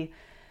really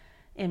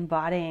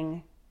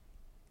embodying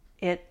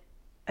it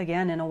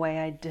again in a way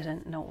I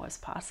didn't know was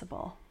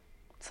possible.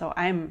 So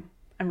I'm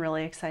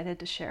really excited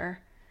to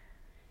share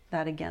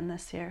that again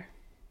this year.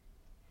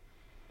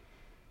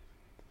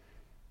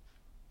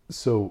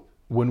 So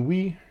when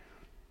we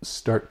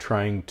start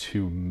trying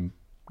to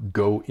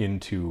go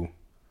into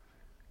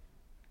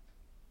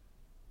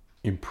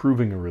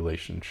improving a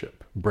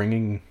relationship,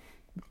 bringing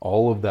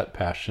all of that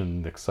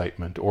passion,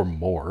 excitement, or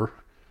more,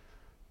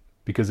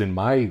 because in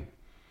my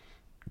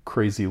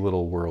crazy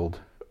little world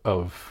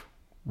of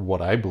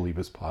what I believe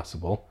is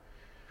possible,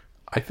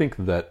 I think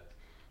that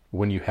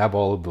when you have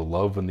all of the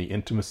love and the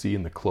intimacy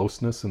and the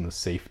closeness and the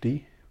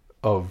safety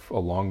of a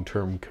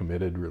long-term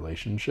committed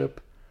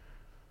relationship,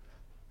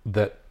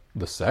 that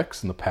the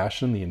sex and the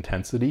passion, the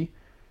intensity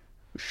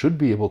should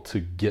be able to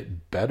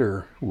get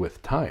better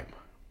with time.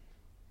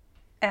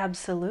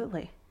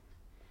 Absolutely.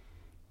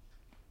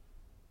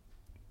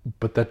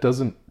 But that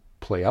doesn't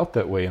play out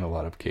that way in a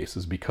lot of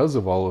cases because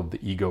of all of the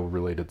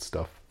ego-related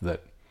stuff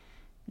that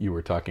you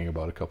were talking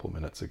about a couple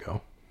minutes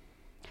ago.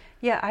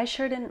 Yeah, I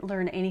sure didn't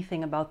learn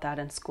anything about that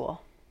in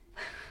school.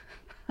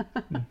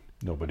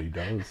 Nobody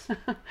does.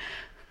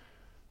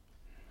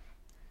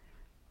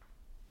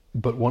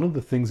 But one of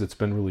the things that's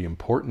been really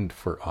important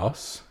for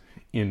us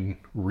in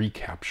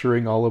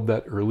recapturing all of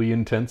that early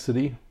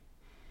intensity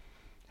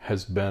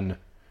has been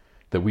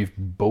that we've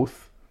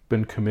both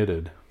been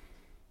committed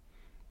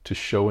to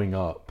showing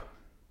up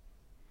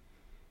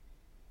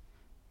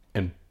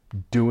and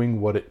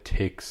doing what it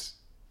takes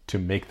to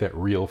make that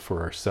real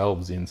for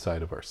ourselves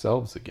inside of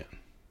ourselves again.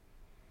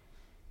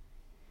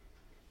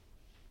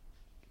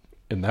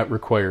 And that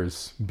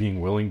requires being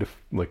willing to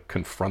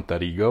confront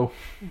that ego.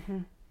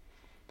 Mm-hmm.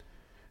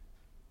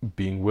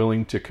 Being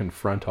willing to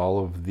confront all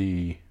of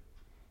the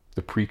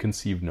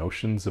preconceived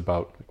notions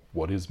about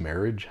what is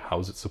marriage,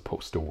 how's it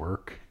supposed to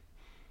work,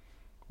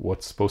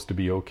 what's supposed to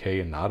be okay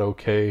and not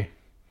okay.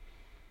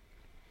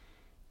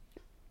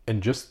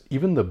 And just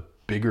even the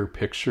bigger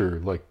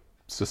picture, like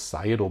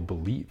societal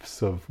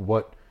beliefs of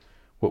what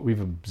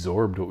we've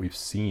absorbed, what we've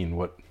seen,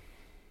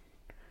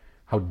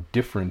 how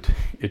different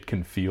it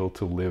can feel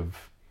to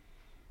live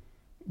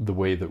the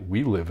way that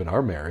we live in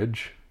our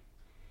marriage,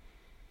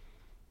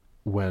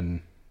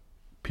 when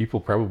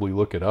people probably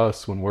look at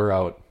us when we're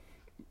out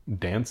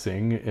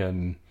dancing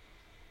and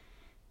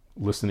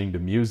listening to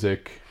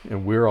music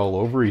and we're all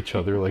over each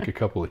other like a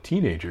couple of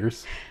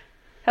teenagers.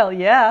 Hell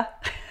yeah.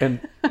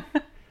 And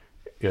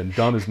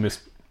Dawn is Miss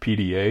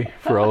PDA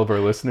for all of our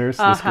listeners.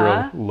 This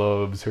girl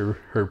loves her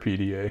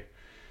PDA.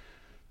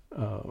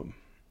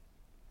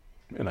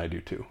 And I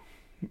do too.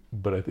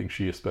 But I think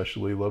she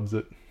especially loves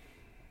it.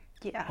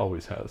 Yeah.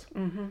 Always has.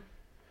 Mm-hmm.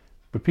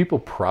 But people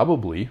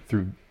probably,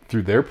 through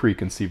their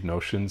preconceived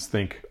notions,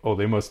 think, oh,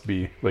 they must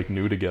be like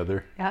new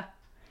together. Yeah.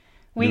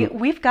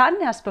 We've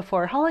gotten asked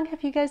before, how long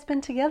have you guys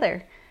been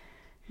together?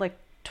 Like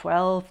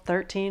 12,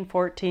 13,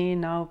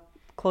 14, now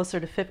closer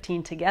to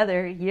 15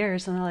 together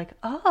years. And they're like,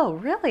 oh,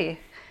 really?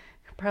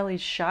 Probably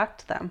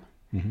shocked them.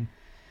 Mm-hmm.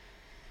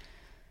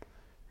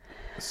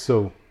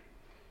 So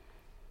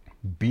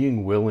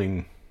being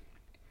willing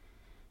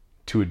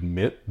to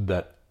admit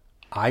that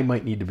I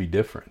might need to be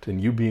different, and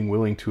you being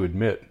willing to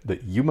admit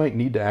that you might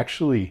need to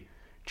actually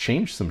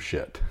change some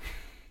shit,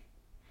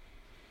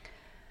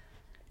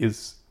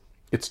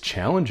 it's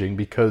challenging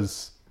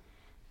because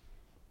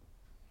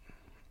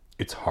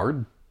it's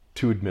hard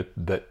to admit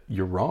that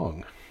you're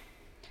wrong.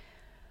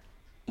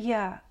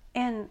 Yeah.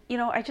 And,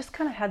 I just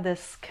kind of had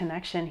this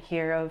connection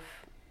here of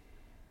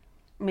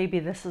maybe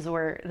this is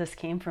where this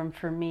came from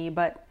for me,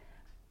 but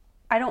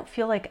I don't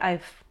feel like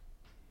I've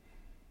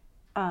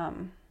I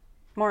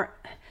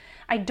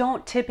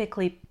don't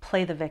typically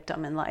play the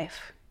victim in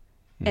life.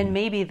 Mm-hmm. And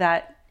maybe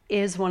that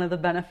is one of the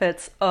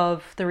benefits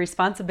of the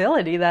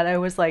responsibility that I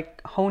was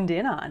honed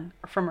in on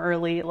from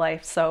early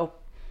life. So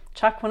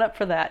chalk one up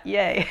for that.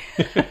 Yay.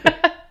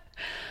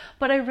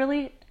 But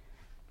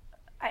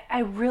I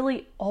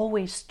really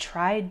always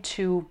tried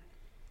to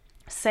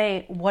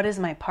say, what is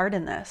my part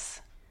in this?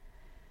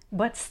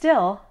 But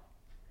still,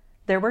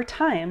 there were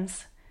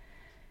times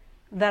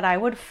that I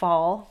would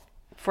fall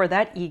for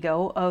that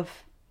ego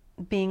of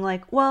being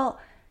like, well,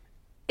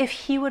 if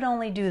he would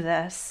only do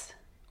this,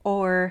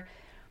 or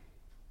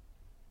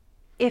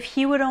if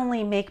he would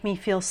only make me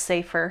feel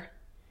safer,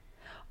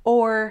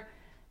 or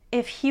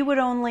if he would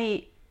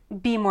only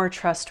be more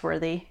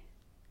trustworthy.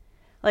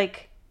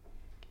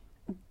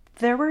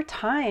 There were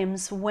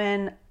times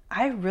when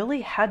I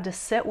really had to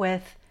sit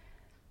with,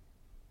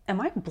 am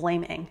I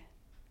blaming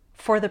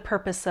for the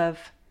purpose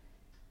of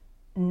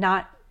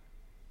not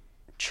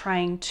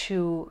trying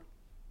to,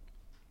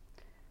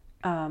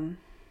 I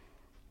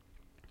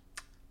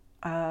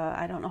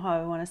don't know how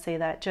I want to say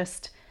that,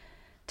 just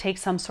take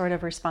some sort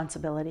of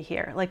responsibility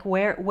here.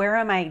 Where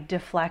am I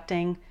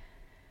deflecting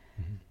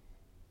mm-hmm.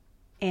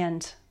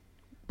 and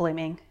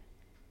blaming?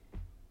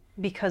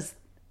 Because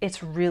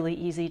it's really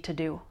easy to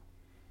do.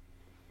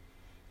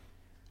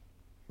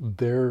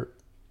 There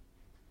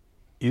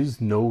is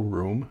no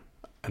room,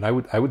 and I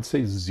would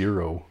say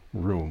zero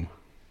room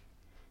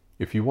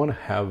if you want to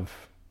have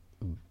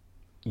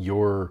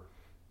your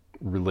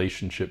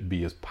relationship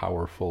be as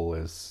powerful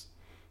as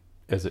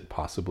it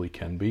possibly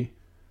can be,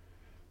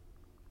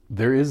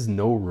 there is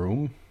no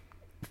room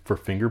for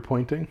finger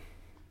pointing.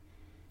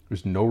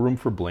 There's no room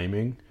for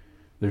blaming.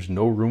 There's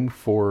no room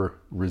for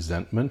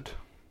resentment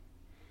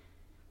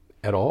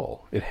at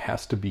all. It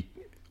has to be,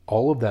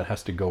 all of that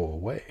has to go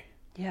away.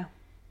 Yeah.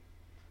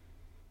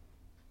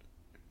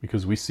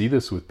 Because we see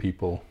this with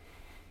people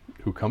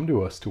who come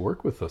to us to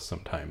work with us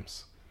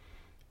sometimes.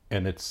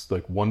 And it's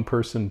like one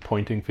person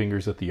pointing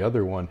fingers at the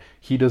other one.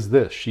 He does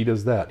this, she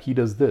does that. He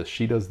does this,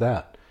 she does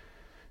that.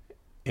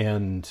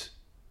 And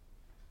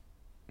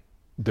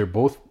they're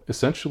both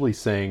essentially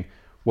saying,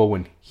 well,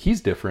 when he's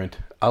different,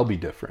 I'll be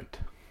different.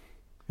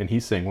 And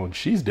he's saying, well, when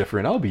she's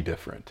different, I'll be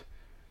different.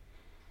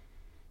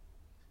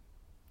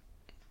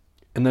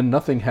 And then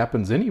nothing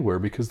happens anywhere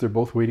because they're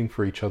both waiting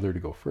for each other to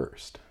go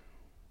first.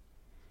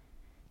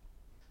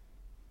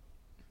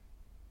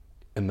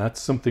 And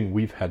that's something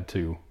we've had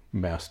to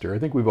master. I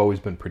think we've always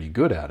been pretty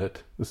good at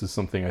it. This is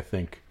something I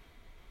think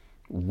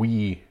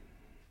we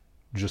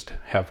just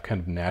have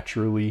kind of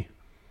naturally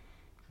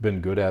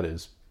been good at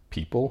as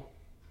people,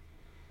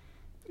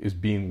 is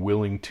being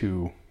willing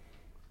to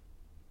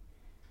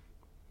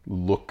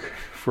look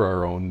for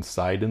our own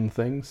side in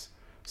things,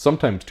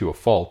 sometimes to a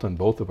fault on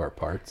both of our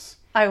parts.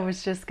 I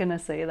was just going to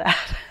say that.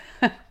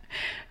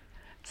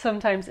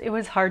 Sometimes it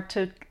was hard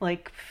to,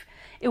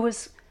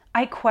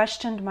 I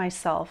questioned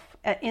myself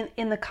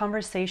in the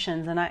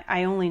conversations, and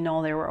I only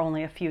know there were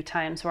only a few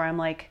times where I'm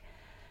like,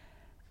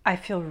 I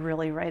feel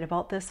really right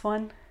about this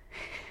one.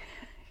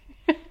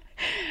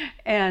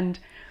 And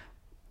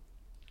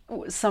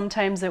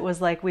sometimes it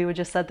was like we would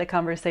just set the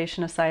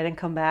conversation aside and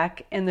come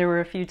back, and there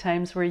were a few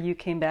times where you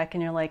came back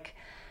and you're like,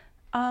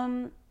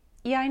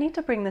 yeah, I need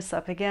to bring this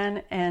up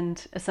again.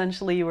 And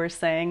essentially you were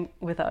saying,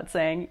 without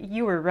saying,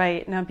 you were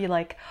right. And I'd be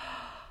like,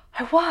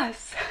 I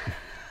was.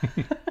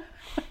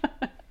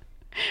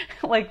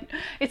 Like,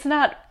 it's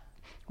not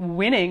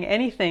winning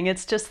anything.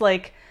 It's just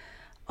like,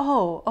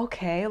 oh,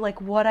 okay.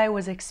 Like, what I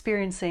was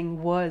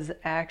experiencing was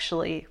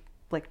actually,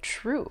 like,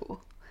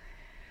 true.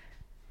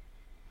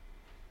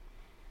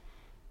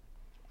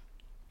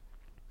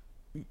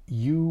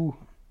 You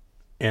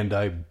and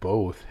I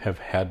both have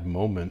had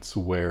moments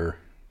where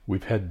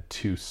we've had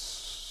to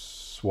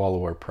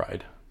swallow our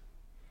pride.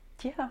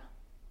 Yeah.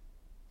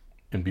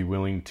 And be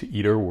willing to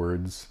eat our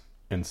words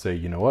and say,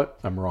 you know what,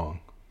 I'm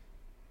wrong.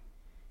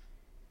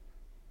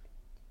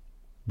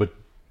 But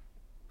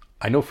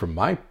I know from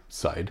my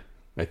side,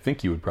 I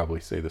think you would probably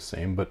say the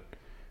same, but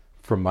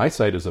from my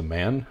side as a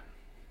man,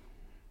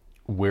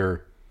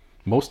 where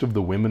most of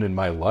the women in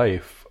my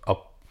life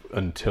up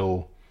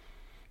until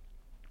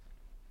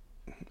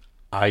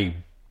I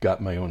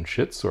got my own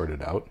shit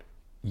sorted out,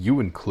 you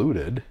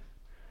included,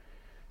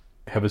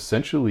 have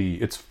essentially,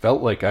 it's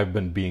felt like I've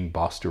been being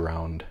bossed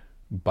around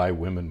by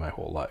women my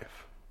whole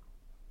life.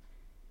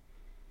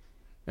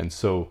 And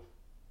so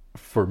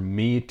for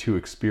me to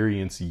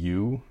experience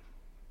you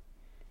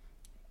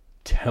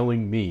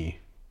telling me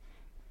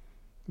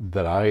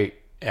that I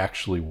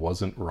actually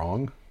wasn't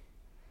wrong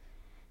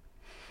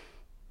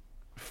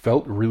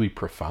felt really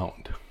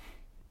profound.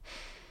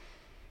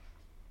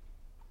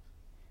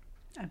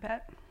 I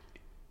bet.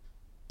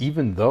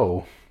 Even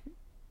though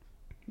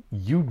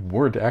you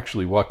weren't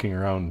actually walking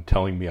around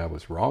telling me I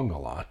was wrong a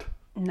lot.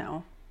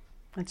 No,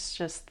 it's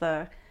just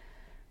the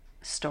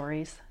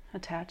stories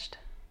attached.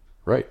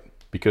 Right,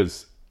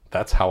 because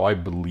that's how I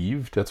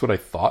believed, that's what I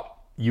thought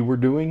you were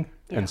doing.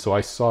 Yeah. And so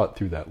I saw it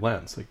through that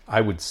lens. Like,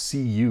 I would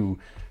see you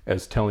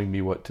as telling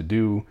me what to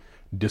do,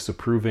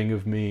 disapproving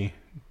of me,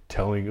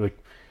 telling, like,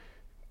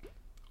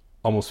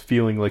 almost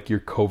feeling like you're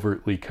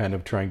covertly kind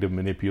of trying to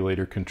manipulate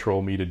or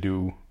control me to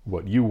do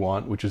what you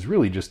want, which is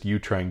really just you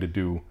trying to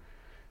do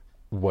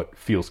what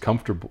feels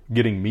comfortable,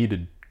 getting me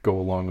to go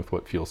along with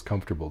what feels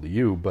comfortable to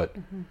you. But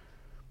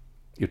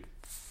it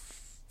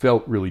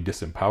felt really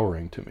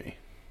disempowering to me.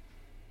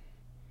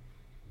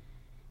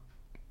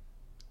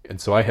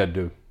 And so I had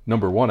to,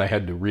 number one, I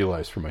had to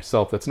realize for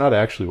myself that's not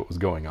actually what was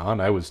going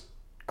on. I was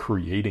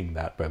creating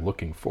that by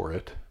looking for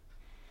it.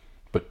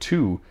 But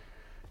two,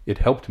 it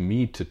helped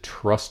me to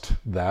trust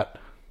that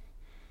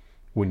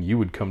when you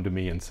would come to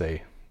me and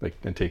say, like,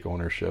 and take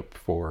ownership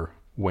for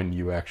when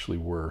you actually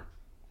were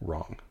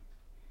wrong.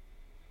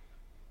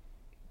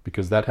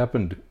 Because that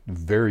happened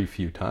very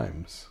few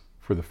times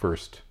for the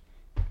first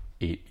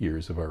 8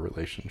 years of our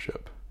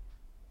relationship.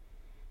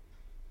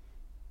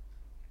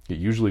 It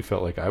usually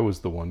felt like I was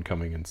the one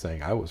coming and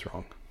saying I was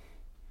wrong,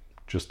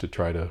 just to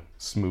try to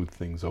smooth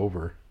things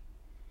over.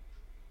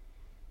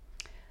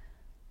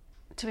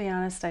 To be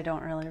honest, I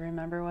don't really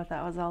remember what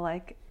that was all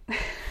like.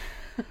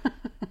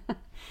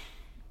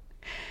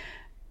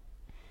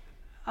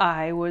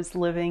 I was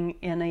living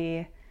in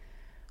a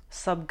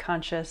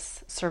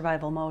subconscious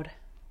survival mode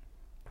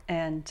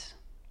and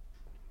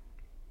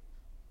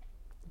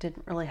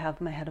didn't really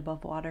have my head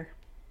above water.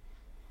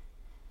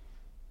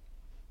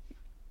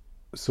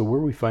 So where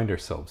we find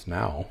ourselves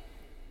now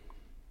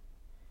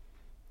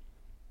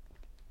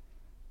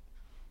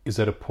is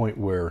at a point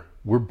where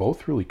we're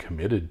both really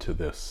committed to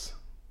this,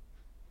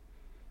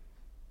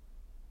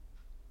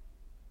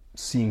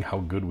 seeing how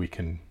good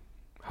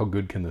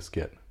can this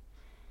get?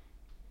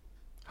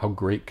 How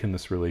great can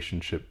this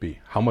relationship be?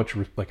 How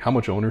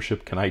much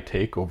ownership can I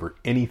take over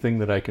anything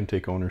that I can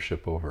take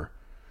ownership over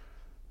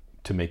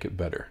to make it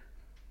better?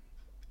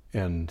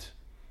 And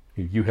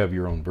you have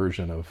your own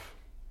version of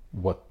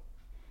what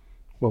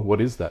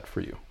is that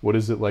for you? What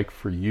is it like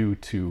for you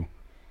to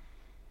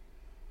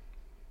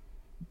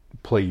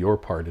play your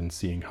part in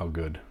seeing how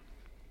good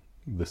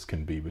this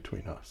can be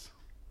between us?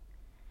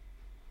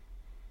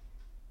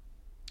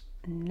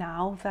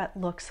 Now that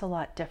looks a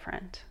lot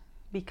different,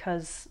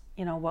 because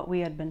what we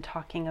had been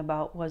talking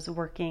about was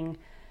working,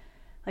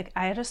 like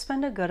I had to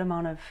spend a good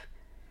amount of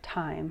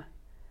time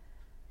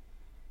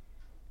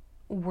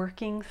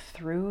working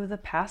through the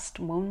past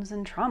wounds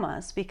and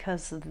traumas,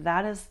 because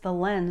that is the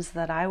lens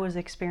that I was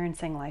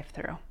experiencing life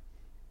through.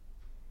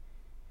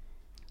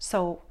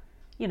 So,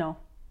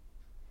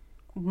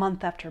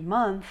 month after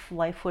month,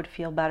 life would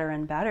feel better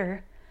and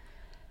better,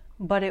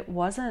 but it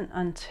wasn't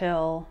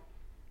until,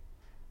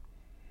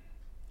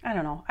 I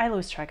don't know, I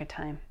lose track of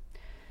time.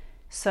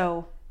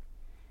 So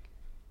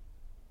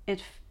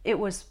it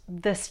was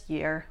this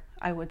year,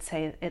 I would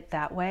say it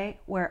that way,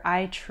 where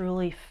I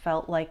truly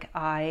felt like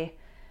I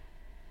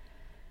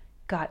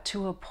got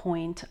to a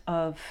point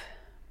of,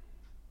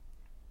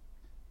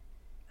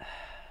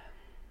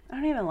 I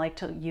don't even like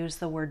to use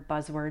the word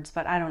buzzwords,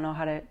 but I don't know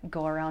how to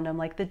go around them,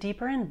 like the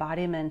deeper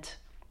embodiment,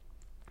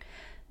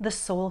 the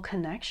soul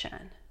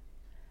connection.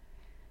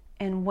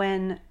 And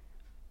when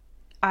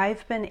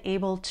I've been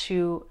able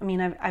to,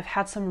 I've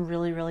had some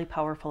really, really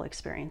powerful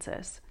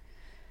experiences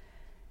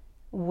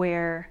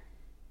where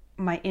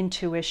my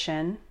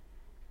intuition,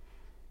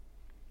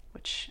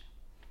 which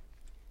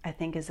I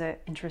think is an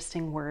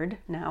interesting word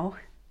now,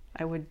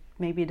 I would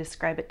maybe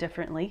describe it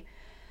differently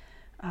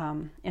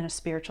in a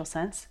spiritual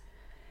sense,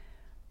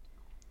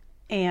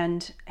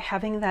 and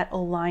having that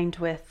aligned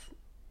with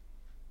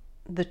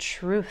the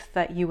truth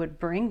that you would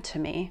bring to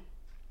me,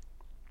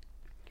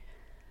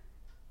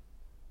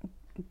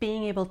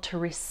 being able to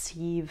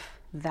receive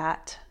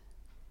that,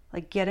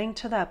 like getting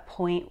to that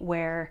point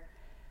where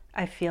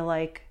I feel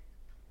like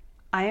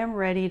I am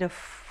ready to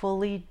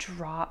fully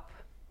drop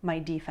my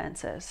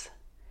defenses.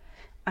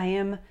 I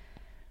am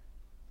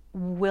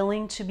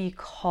willing to be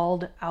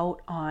called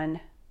out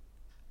on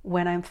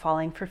when I'm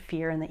falling for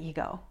fear and the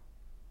ego.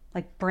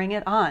 Like, bring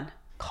it on.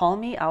 Call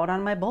me out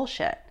on my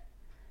bullshit.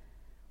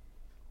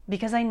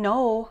 Because I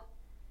know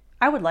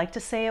I would like to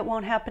say it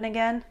won't happen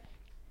again.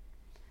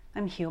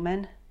 I'm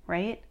human,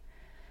 right?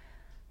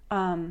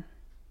 And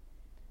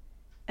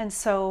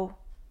so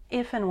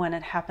if and when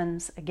it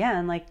happens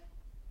again, like,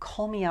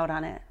 call me out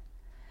on it.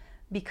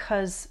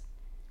 Because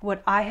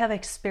what I have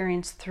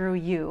experienced through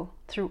you,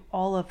 through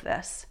all of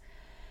this,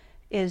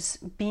 is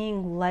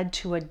being led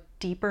to a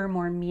deeper,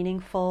 more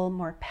meaningful,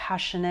 more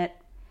passionate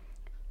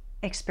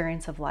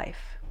experience of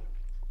life.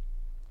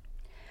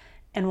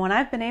 And when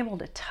I've been able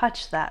to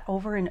touch that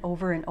over and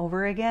over and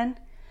over again,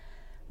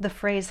 the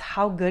phrase,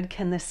 how good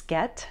can this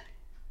get?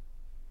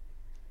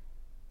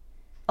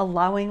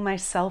 Allowing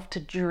myself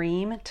to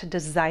dream, to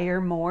desire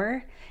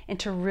more, and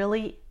to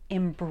really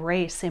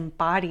embrace,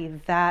 embody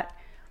that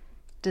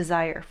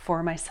desire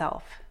for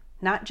myself.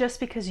 Not just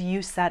because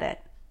you said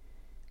it,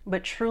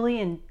 but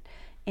truly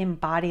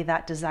embody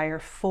that desire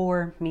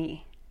for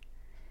me.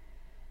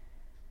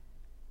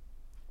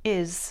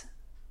 Is,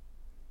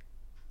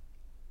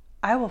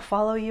 I will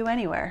follow you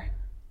anywhere.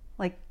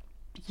 Like,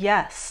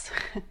 yes,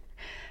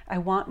 I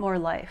want more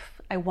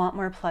life. I want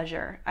more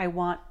pleasure. I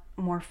want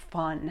more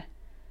fun.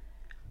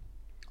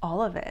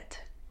 All of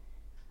it.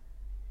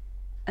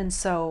 And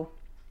so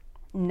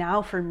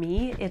now for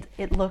me,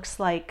 it looks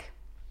like,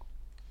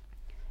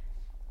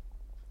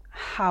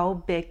 how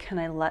big can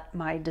I let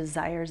my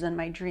desires and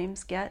my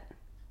dreams get?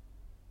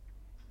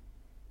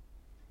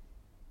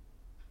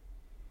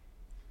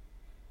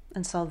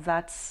 And so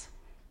that's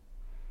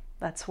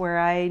where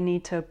I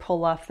need to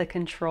pull off the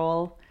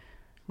control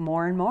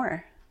more and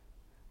more.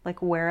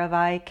 Like, where have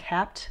I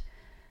capped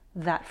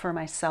that for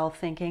myself,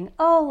 thinking,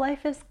 oh,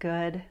 life is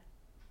good.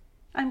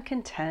 I'm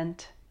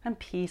content. I'm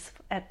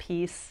at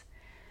peace.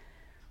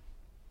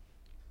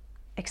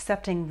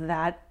 Accepting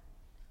that,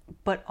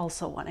 but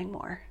also wanting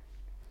more.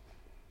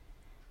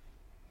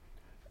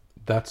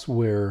 That's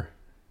where,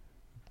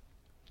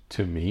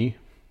 to me,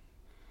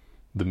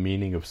 the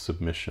meaning of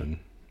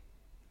submission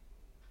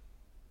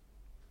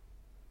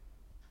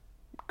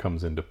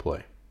comes into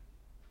play.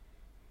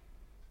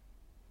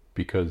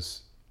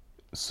 Because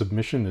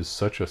submission is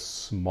such a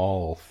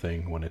small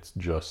thing when it's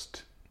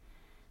just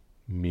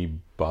me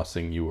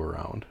bossing you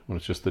around, when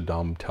it's just the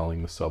Dom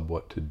telling the sub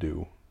what to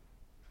do.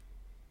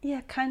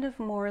 Yeah, kind of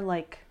more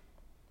like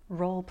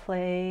role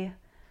play.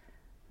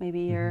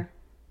 Maybe you're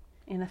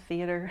in a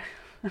theater.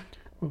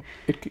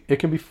 It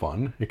can be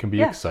fun. It can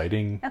be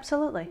exciting.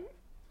 Absolutely.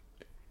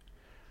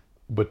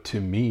 But to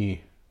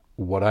me,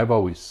 what I've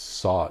always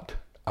sought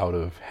out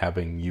of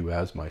having you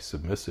as my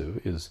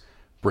submissive is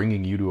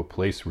bringing you to a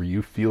place where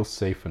you feel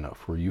safe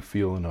enough, where you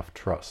feel enough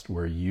trust,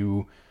 where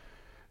you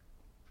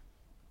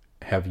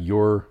have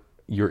you're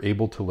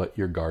able to let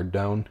your guard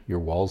down, your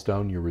walls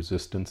down, your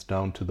resistance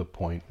down to the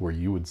point where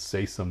you would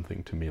say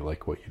something to me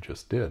like what you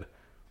just did,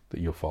 that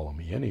you'll follow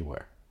me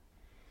anywhere.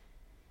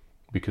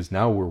 Because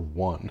now we're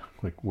one,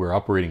 like we're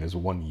operating as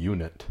one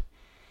unit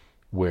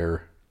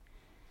where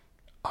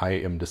I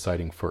am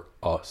deciding for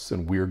us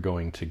and we're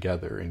going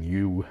together, and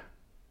you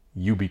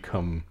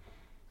become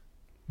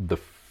the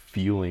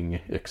feeling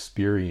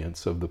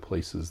experience of the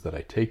places that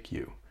I take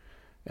you,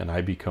 and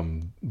I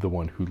become the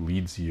one who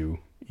leads you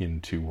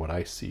into what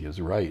I see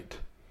as right.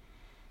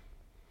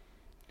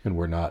 And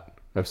we're not,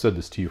 I've said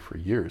this to you for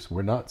years,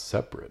 we're not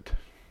separate.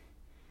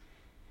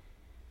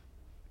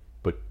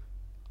 But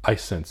I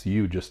sense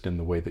you just in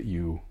the way that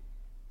you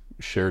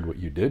shared what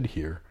you did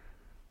here,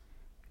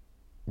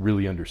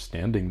 really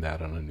understanding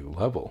that on a new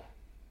level.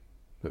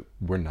 That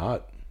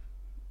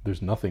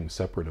there's nothing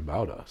separate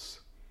about us.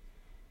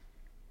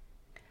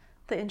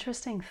 The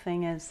interesting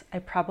thing is, I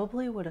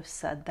probably would have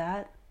said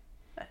that.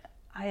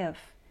 I have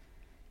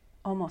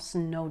almost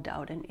no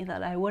doubt in me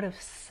that I would have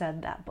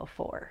said that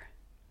before.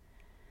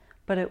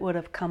 But it would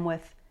have come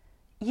with,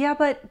 yeah,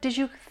 but did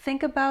you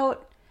think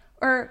about,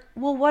 or,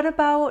 well, what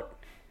about,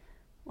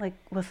 like,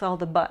 with all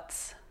the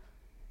buts?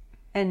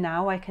 And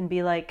now I can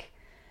be like,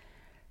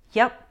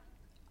 yep,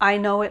 I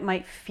know it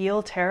might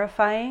feel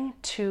terrifying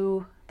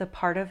to the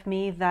part of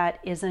me that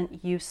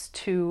isn't used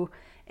to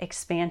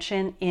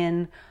expansion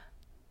in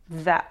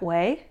that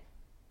way,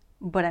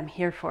 but I'm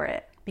here for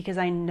it because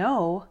I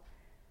know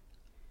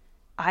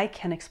I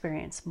can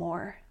experience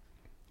more.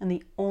 And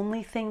the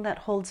only thing that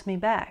holds me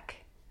back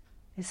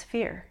is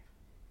fear.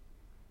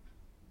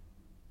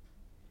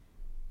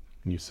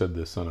 You said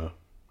this on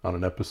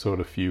an episode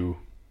a few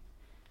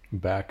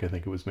back, I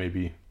think it was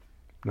maybe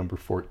number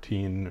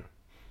 14,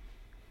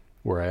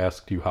 where I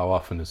asked you, how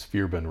often has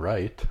fear been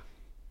right?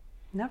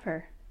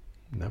 Never.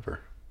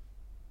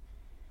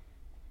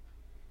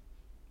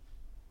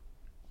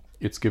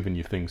 It's given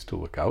you things to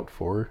look out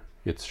for.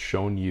 It's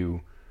shown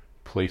you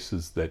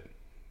places that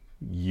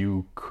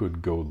you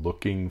could go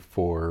looking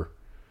for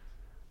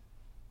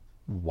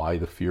why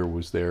the fear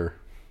was there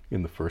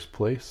in the first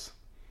place.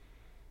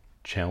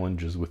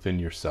 Challenges within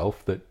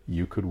yourself that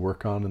you could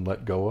work on and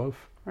let go of.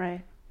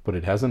 Right. But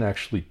it hasn't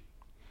actually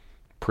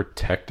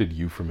protected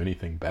you from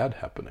anything bad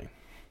happening.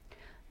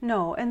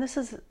 No, and this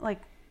is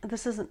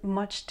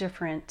much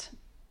different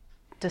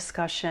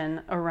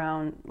discussion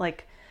around,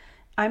 like,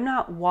 I'm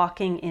not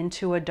walking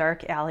into a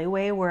dark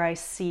alleyway where I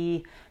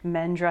see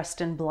men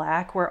dressed in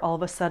black where all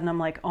of a sudden I'm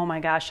like, oh my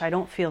gosh, I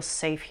don't feel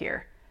safe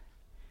here.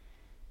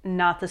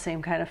 Not the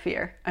same kind of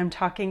fear. I'm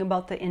talking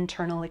about the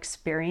internal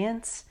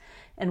experience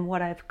and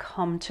what I've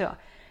come to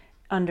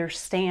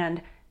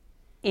understand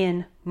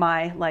in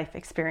my life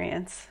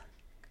experience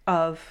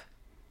of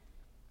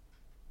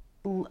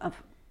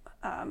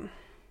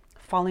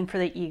falling for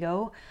the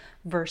ego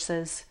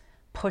versus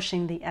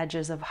pushing the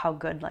edges of how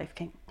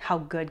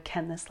good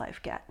can this life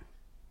get.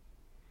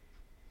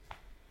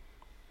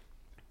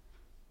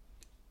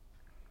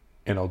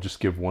 And I'll just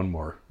give one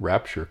more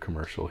Rapture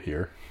commercial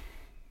here,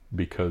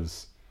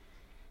 because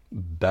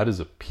that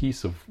is a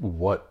piece of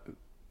what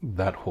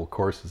that whole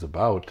course is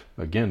about.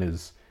 Again,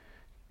 is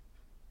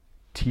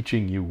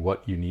teaching you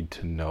what you need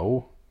to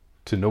know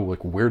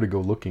like where to go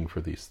looking for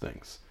these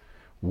things.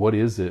 What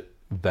is it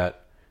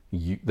that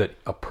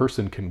a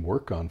person can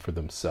work on for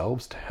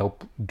themselves to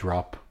help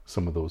drop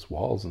some of those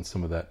walls and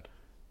some of that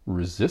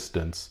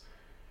resistance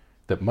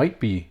that it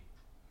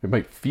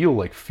might feel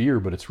like fear,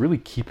 but it's really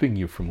keeping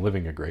you from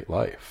living a great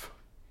life.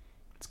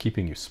 It's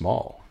keeping you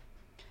small.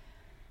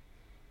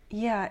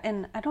 Yeah,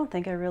 and I don't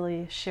think I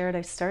really shared.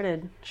 I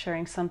started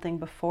sharing something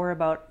before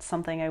about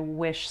something I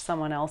wish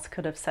someone else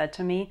could have said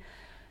to me,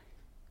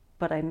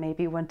 but I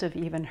maybe wouldn't have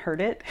even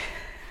heard it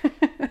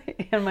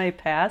in my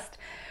past,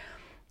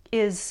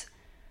 is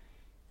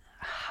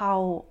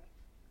how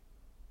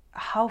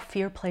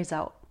fear plays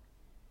out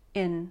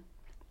in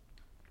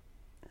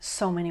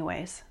so many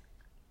ways.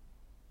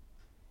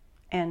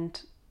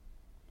 And,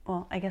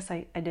 well, I guess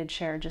I did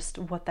share just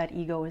what that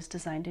ego is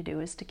designed to do,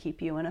 is to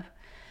keep you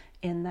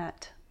in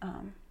that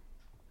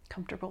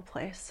comfortable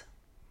place.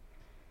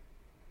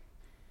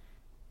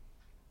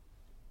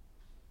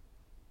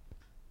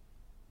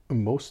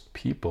 Most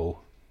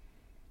people,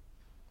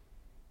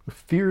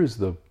 fear is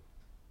the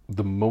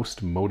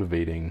most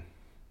motivating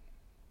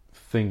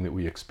thing that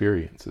we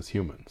experience as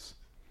humans.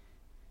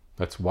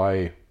 That's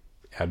why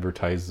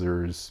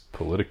advertisers,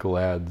 political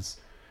ads,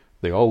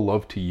 they all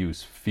love to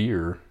use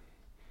fear.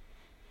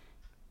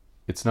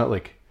 It's not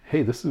like,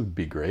 hey, this would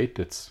be great.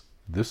 It's,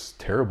 this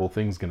terrible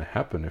thing's going to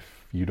happen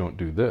if you don't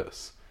do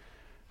this.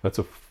 That's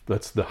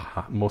the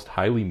most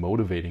highly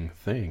motivating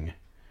thing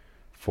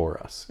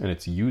for us. And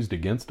it's used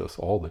against us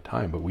all the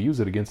time, but we use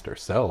it against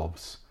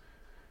ourselves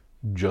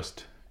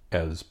just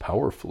as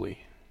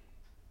powerfully.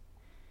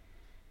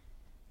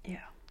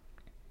 Yeah.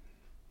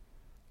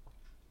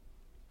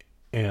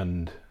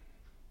 And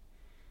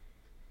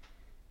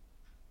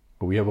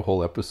we have a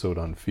whole episode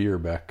on fear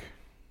back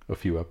a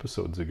few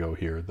episodes ago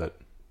here that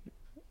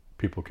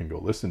people can go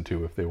listen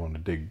to if they want to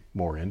dig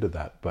more into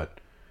that.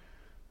 But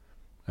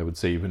I would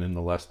say even in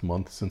the last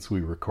month since we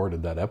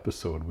recorded that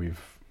episode,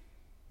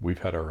 we've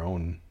had our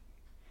own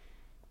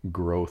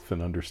growth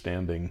and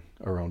understanding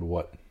around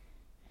what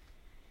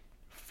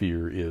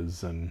fear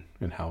is and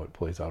how it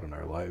plays out in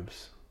our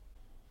lives.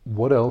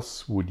 What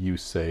else would you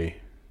say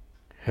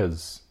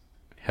has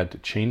had to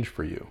change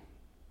for you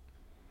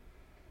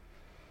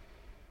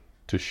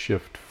to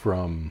shift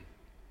from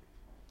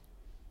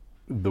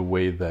the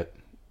way that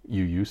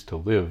you used to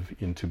live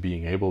into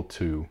being able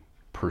to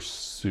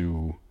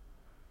pursue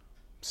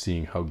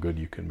seeing how good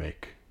you can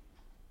make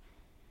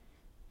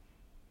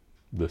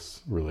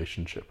this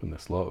relationship and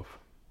this love?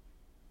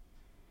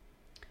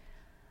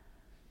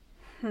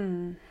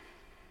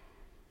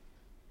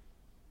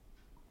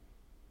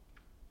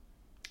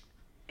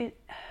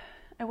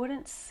 I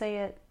wouldn't say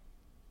it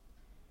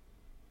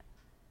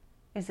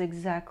is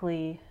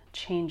exactly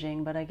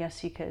changing, but I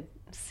guess you could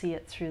see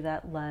it through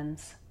that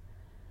lens.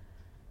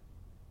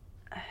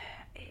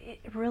 It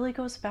really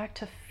goes back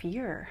to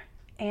fear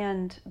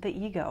and the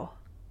ego.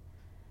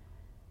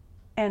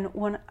 And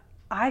when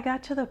I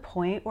got to the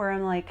point where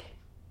I'm like,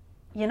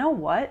 you know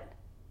what?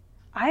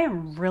 I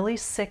am really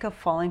sick of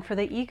falling for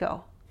the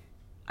ego.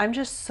 I'm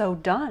just so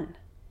done.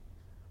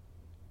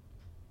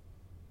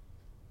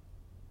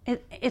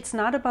 It's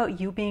not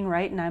about you being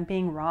right and I'm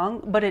being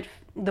wrong, but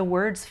the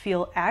words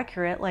feel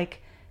accurate,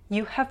 like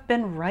you have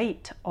been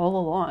right all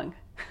along.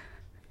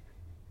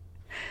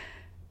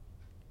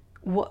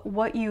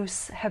 What you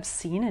have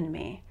seen in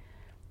me,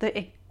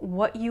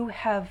 what you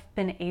have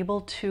been able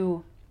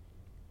to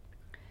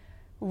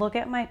look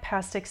at my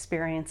past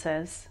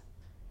experiences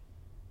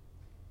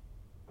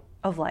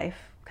of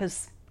life,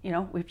 because,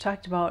 we've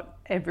talked about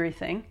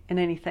everything and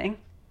anything.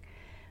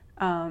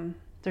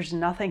 There's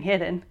nothing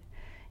hidden.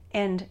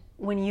 And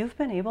when you've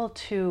been able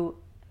to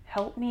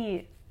help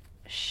me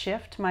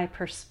shift my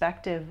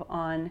perspective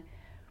on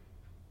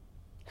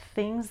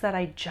things that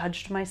I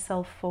judged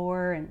myself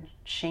for and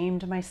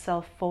shamed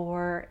myself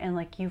for, and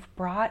like you've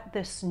brought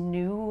this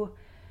new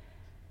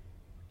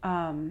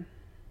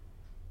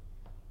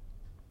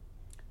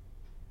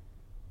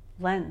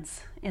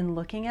lens in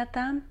looking at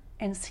them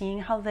and seeing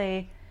how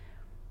they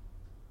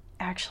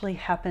actually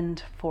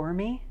happened for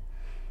me.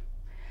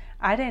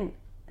 I didn't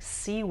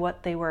see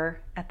what they were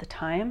at the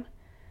time,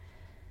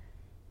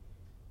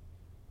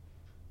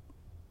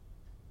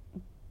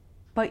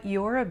 but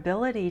your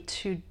ability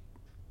to,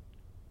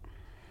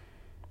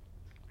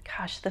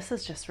 gosh, this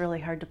is just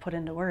really hard to put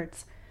into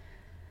words.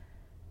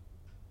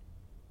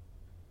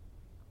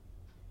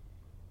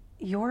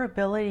 Your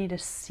ability to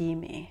see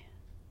me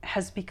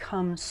has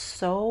become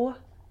so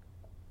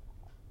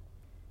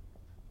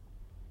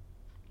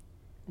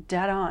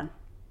dead on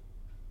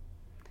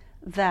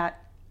that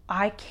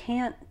I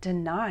can't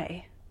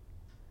deny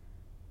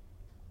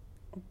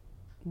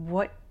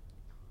what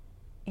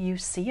you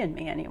see in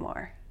me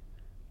anymore.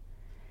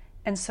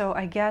 And so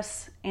I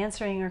guess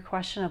answering your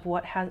question of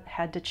what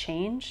had to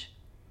change,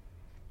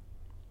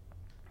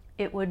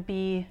 it would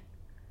be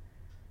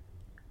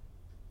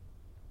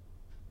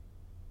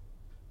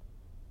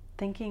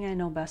thinking I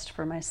know best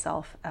for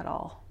myself at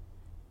all.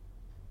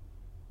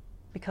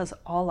 Because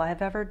all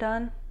I've ever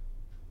done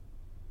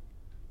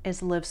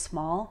is live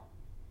small,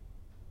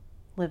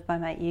 live by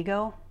my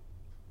ego,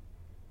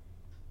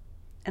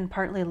 and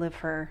partly live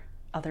for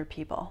other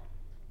people.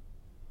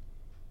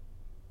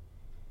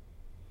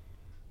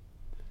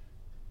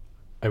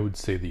 I would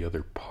say the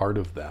other part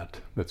of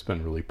that's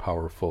been really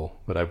powerful,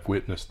 that I've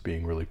witnessed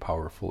being really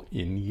powerful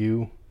in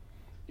you,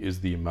 is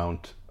the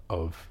amount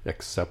of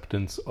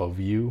acceptance of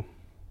you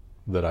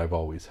that I've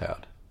always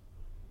had.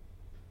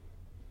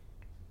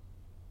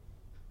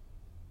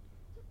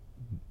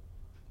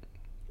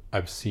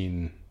 I've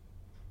seen,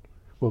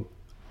 well,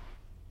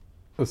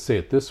 let's say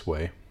it this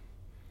way.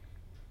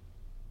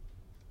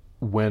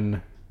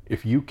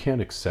 If you can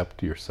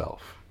accept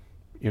yourself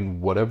in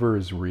whatever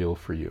is real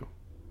for you,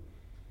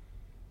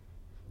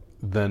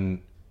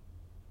 then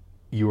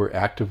you are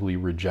actively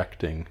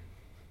rejecting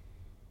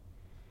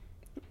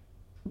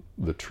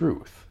the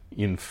truth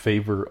in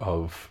favor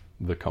of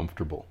the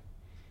comfortable.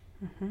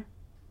 Mm-hmm.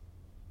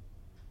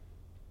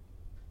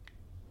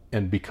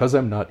 And because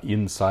I'm not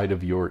inside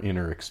of your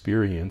inner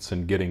experience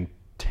and getting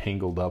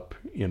tangled up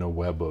in a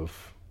web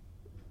of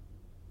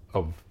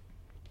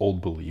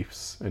old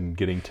beliefs and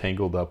getting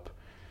tangled up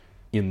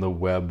in the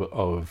web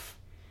of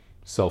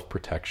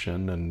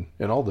self-protection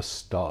and all the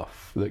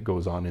stuff that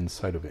goes on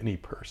inside of any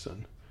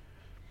person,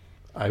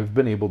 I've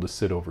been able to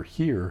sit over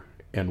here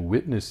and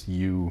witness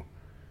you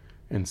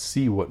and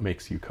see what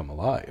makes you come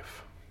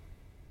alive.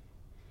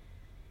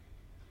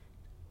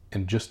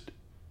 And just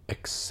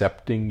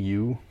accepting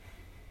you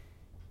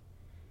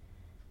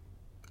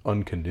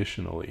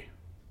unconditionally,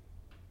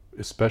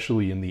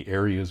 especially in the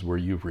areas where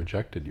you've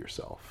rejected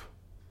yourself.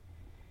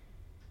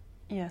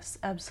 Yes,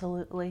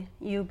 absolutely.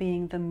 You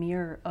being the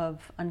mirror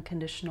of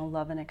unconditional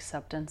love and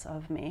acceptance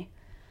of me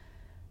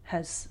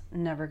has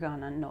never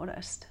gone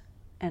unnoticed.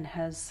 and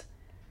has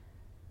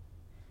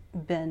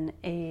been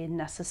a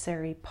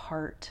necessary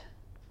part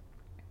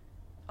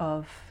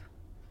of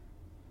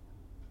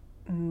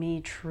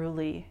me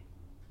truly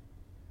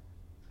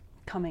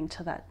coming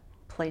to that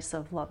place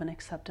of love and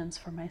acceptance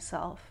for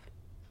myself.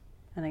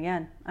 And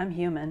again, I'm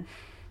human.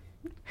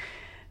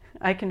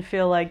 I can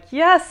feel like,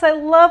 yes, I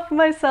love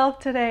myself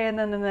today. And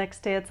then the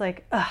next day it's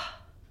like, ugh.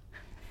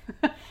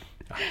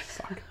 I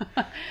suck.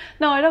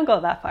 No, I don't go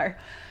that far.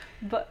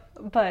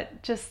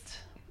 But just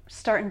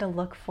starting to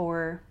look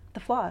for the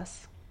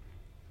flaws.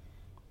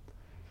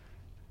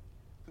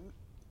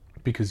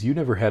 Because you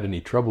never had any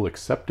trouble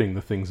accepting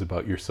the things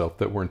about yourself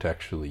that weren't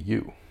actually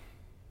you.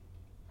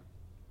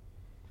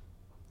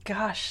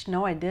 Gosh,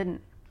 no, I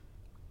didn't.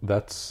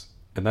 That's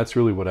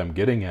really what I'm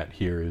getting at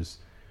here is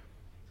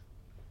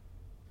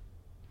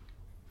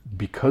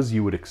because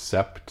you would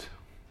accept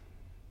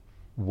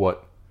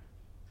what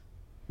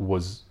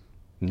was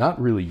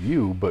not really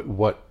you, but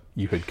what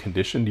you had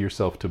conditioned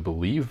yourself to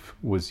believe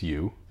was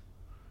you,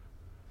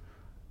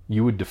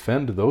 you would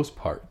defend those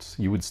parts.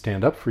 You would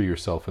stand up for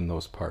yourself in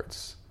those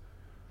parts.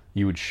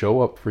 You would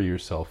show up for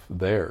yourself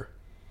there.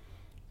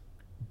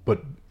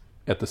 But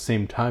at the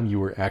same time, you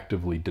were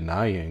actively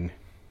denying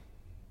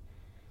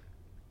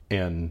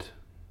and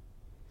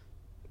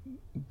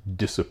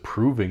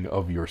disapproving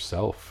of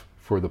yourself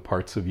for the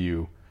parts of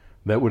you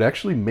that would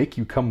actually make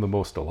you come the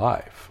most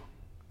alive,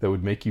 that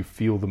would make you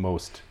feel the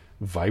most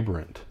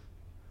vibrant.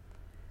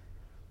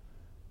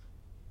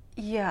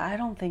 Yeah, I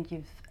don't think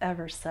you've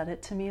ever said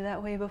it to me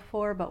that way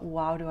before, but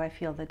wow, do I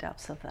feel the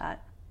depths of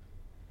that.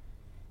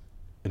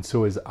 And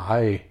so as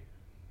I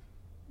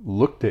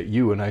looked at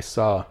you and I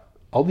saw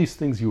all these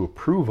things you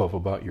approve of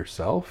about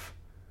yourself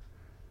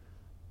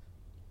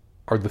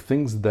are the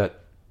things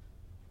that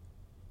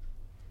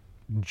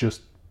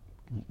just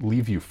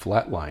leave you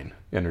flatline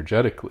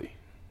energetically.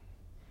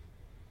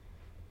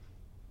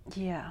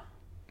 Yeah.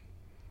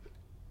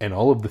 And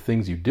all of the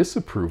things you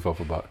disapprove of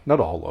about, not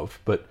all of,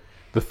 but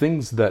the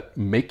things that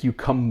make you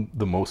come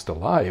the most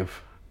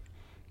alive,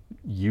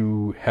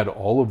 you had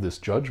all of this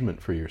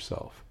judgment for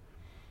yourself.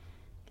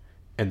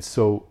 And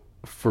so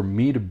for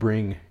me to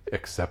bring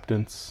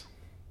acceptance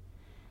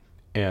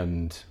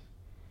and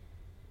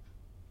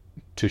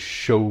to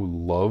show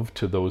love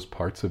to those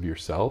parts of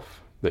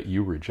yourself that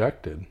you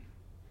rejected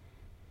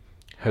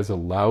has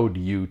allowed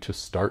you to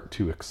start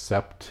to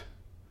accept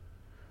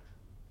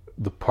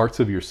the parts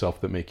of yourself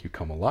that make you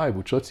come alive,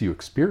 which lets you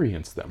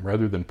experience them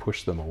rather than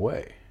push them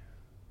away.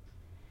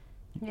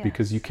 Yes.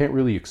 Because you can't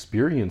really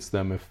experience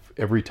them if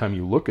every time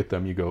you look at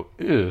them you go,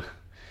 ugh,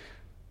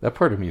 that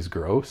part of me is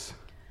gross.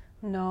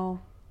 No,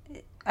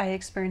 I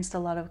experienced a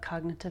lot of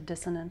cognitive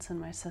dissonance in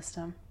my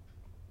system.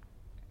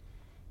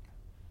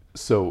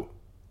 So,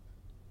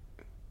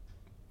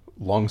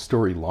 long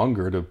story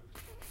longer, to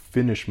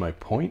finish my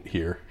point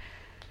here,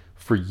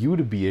 for you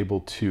to be able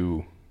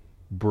to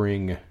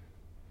bring,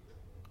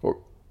 or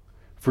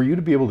for you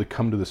to be able to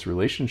come to this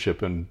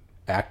relationship and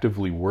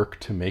actively work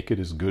to make it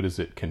as good as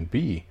it can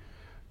be,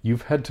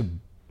 you've had to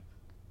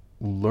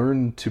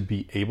learn to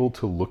be able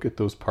to look at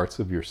those parts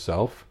of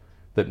yourself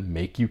that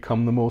make you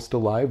come the most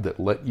alive, that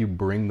let you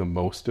bring the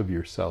most of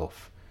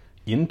yourself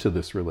into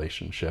this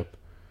relationship,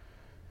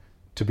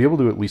 to be able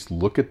to at least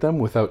look at them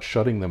without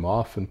shutting them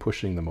off and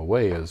pushing them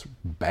away as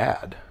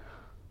bad.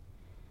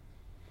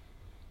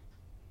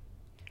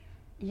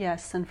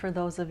 Yes, and for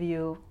those of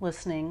you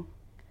listening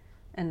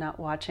and not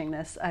watching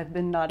this, I've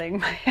been nodding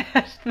my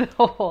head the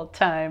whole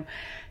time.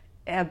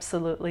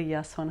 Absolutely,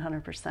 yes,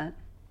 100%.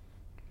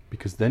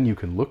 Because then you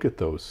can look at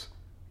those,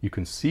 you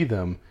can see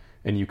them,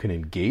 and you can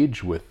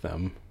engage with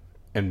them,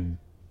 and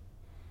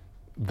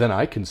then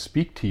I can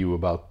speak to you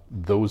about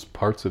those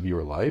parts of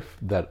your life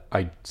that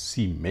I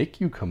see make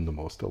you come the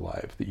most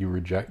alive, that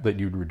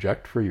you'd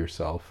reject for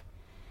yourself,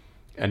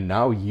 and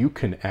now you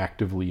can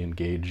actively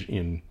engage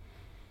in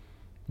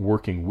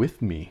working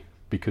with me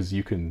because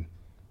you can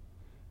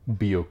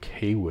be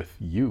okay with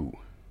you.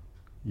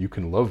 You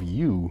can love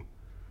you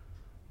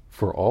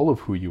for all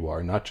of who you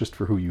are, not just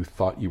for who you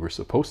thought you were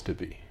supposed to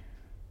be.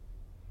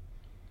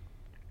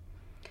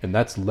 And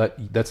that's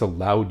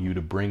allowed you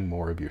to bring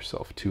more of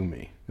yourself to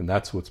me. And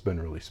that's what's been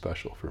really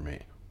special for me.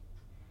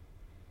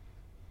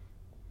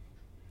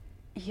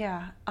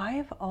 Yeah,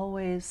 I've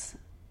always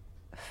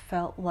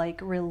felt like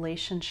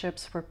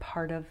relationships were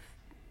part of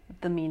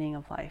the meaning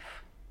of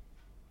life.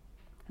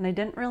 And I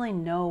didn't really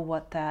know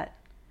what that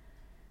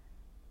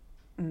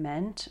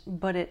meant,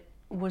 but it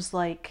was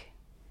like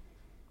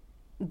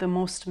the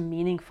most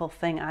meaningful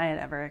thing I had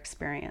ever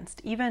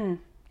experienced, even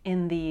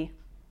in the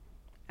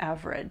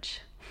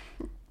average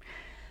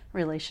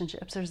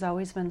relationships. There's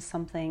always been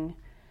something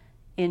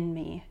in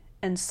me.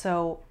 And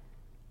so,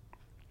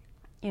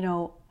 you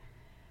know,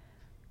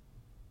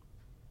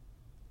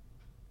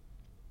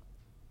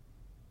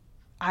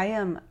 I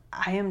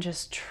am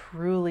just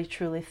truly,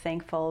 truly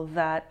thankful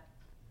that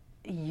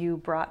you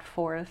brought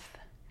forth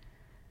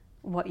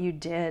what you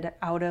did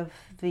out of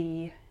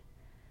the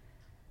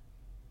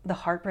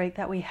heartbreak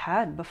that we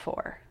had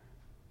before.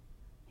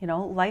 You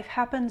know, life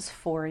happens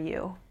for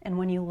you. And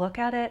when you look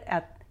at it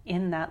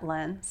in that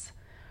lens,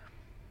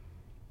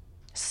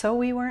 so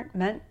we weren't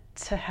meant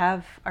to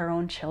have our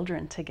own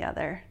children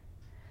together.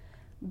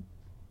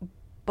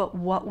 But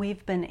what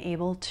we've been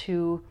able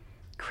to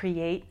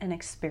create and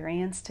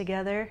experience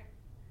together,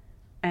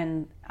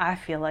 and I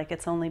feel like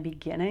it's only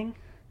beginning,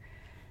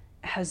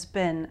 has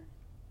been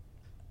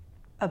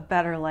a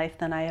better life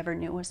than I ever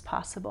knew was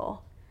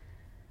possible.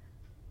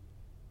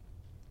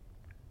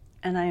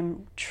 And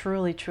I'm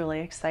truly, truly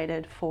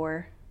excited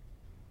for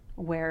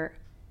where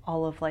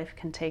all of life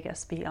can take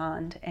us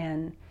beyond,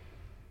 and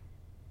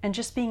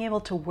just being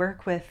able to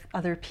work with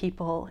other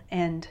people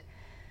and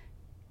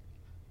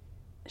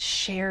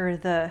share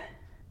in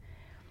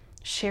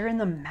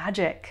the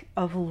magic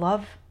of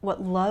love,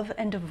 what love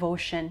and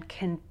devotion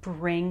can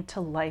bring to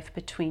life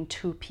between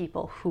two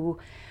people who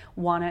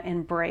want to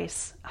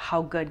embrace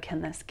how good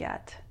can this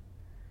get,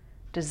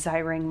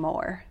 desiring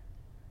more.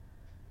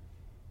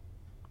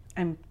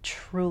 I'm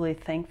truly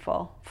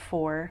thankful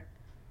for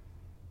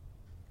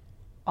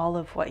all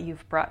of what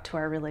you've brought to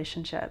our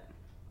relationship.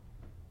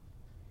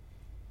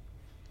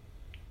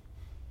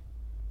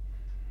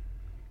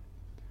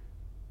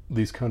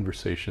 These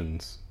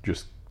conversations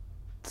just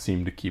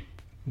seem to keep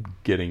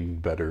getting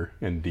better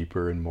and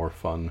deeper and more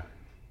fun.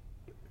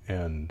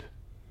 And,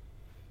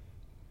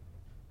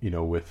 you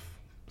know, with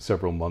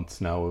several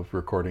months now of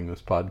recording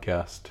this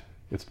podcast,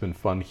 it's been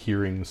fun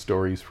hearing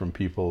stories from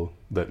people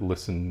that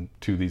listen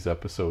to these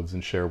episodes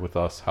and share with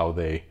us how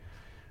they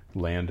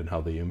land and how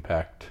they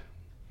impact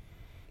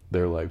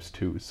their lives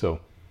too.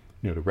 So,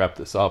 you know, to wrap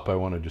this up, I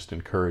want to just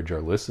encourage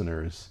our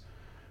listeners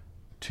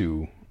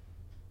to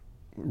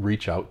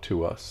reach out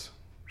to us,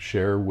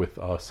 share with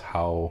us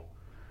how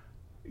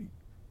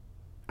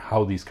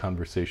these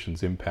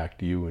conversations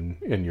impact you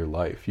and your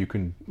life. You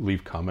can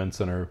leave comments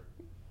on our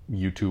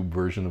YouTube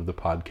version of the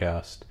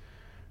podcast,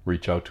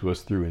 reach out to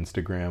us through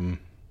Instagram,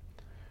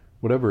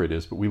 whatever it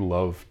is, but we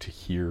love to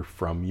hear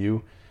from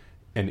you.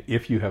 And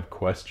if you have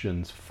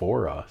questions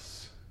for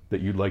us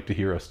that you'd like to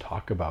hear us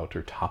talk about,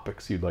 or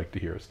topics you'd like to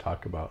hear us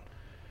talk about,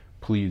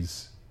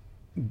 please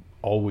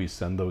always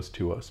send those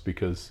to us,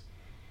 because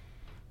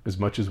as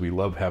much as we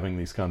love having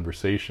these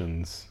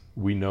conversations,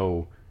 we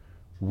know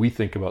we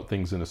think about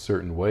things in a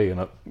certain way,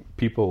 and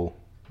people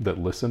that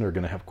listen are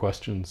going to have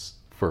questions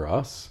for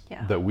us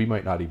that we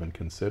might not even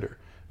consider.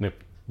 And if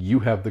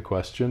you have the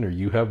question, or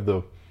you have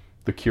the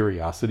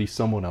curiosity,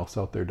 someone else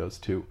out there does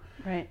too.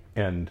 Right.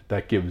 And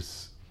that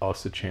gives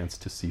us a chance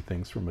to see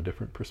things from a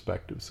different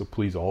perspective. So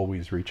please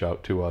always reach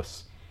out to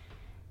us.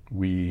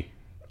 We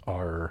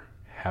are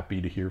happy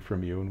to hear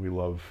from you, and we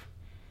love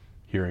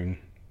hearing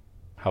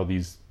how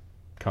these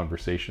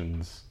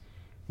conversations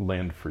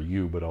land for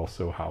you, but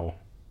also how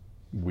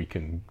we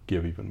can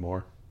give even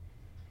more.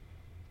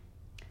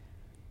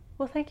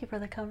 Well, thank you for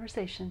the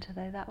conversation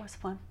today. That was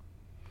fun.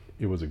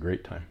 It was a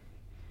great time.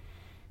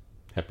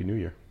 Happy New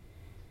Year.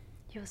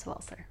 You as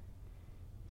well, sir.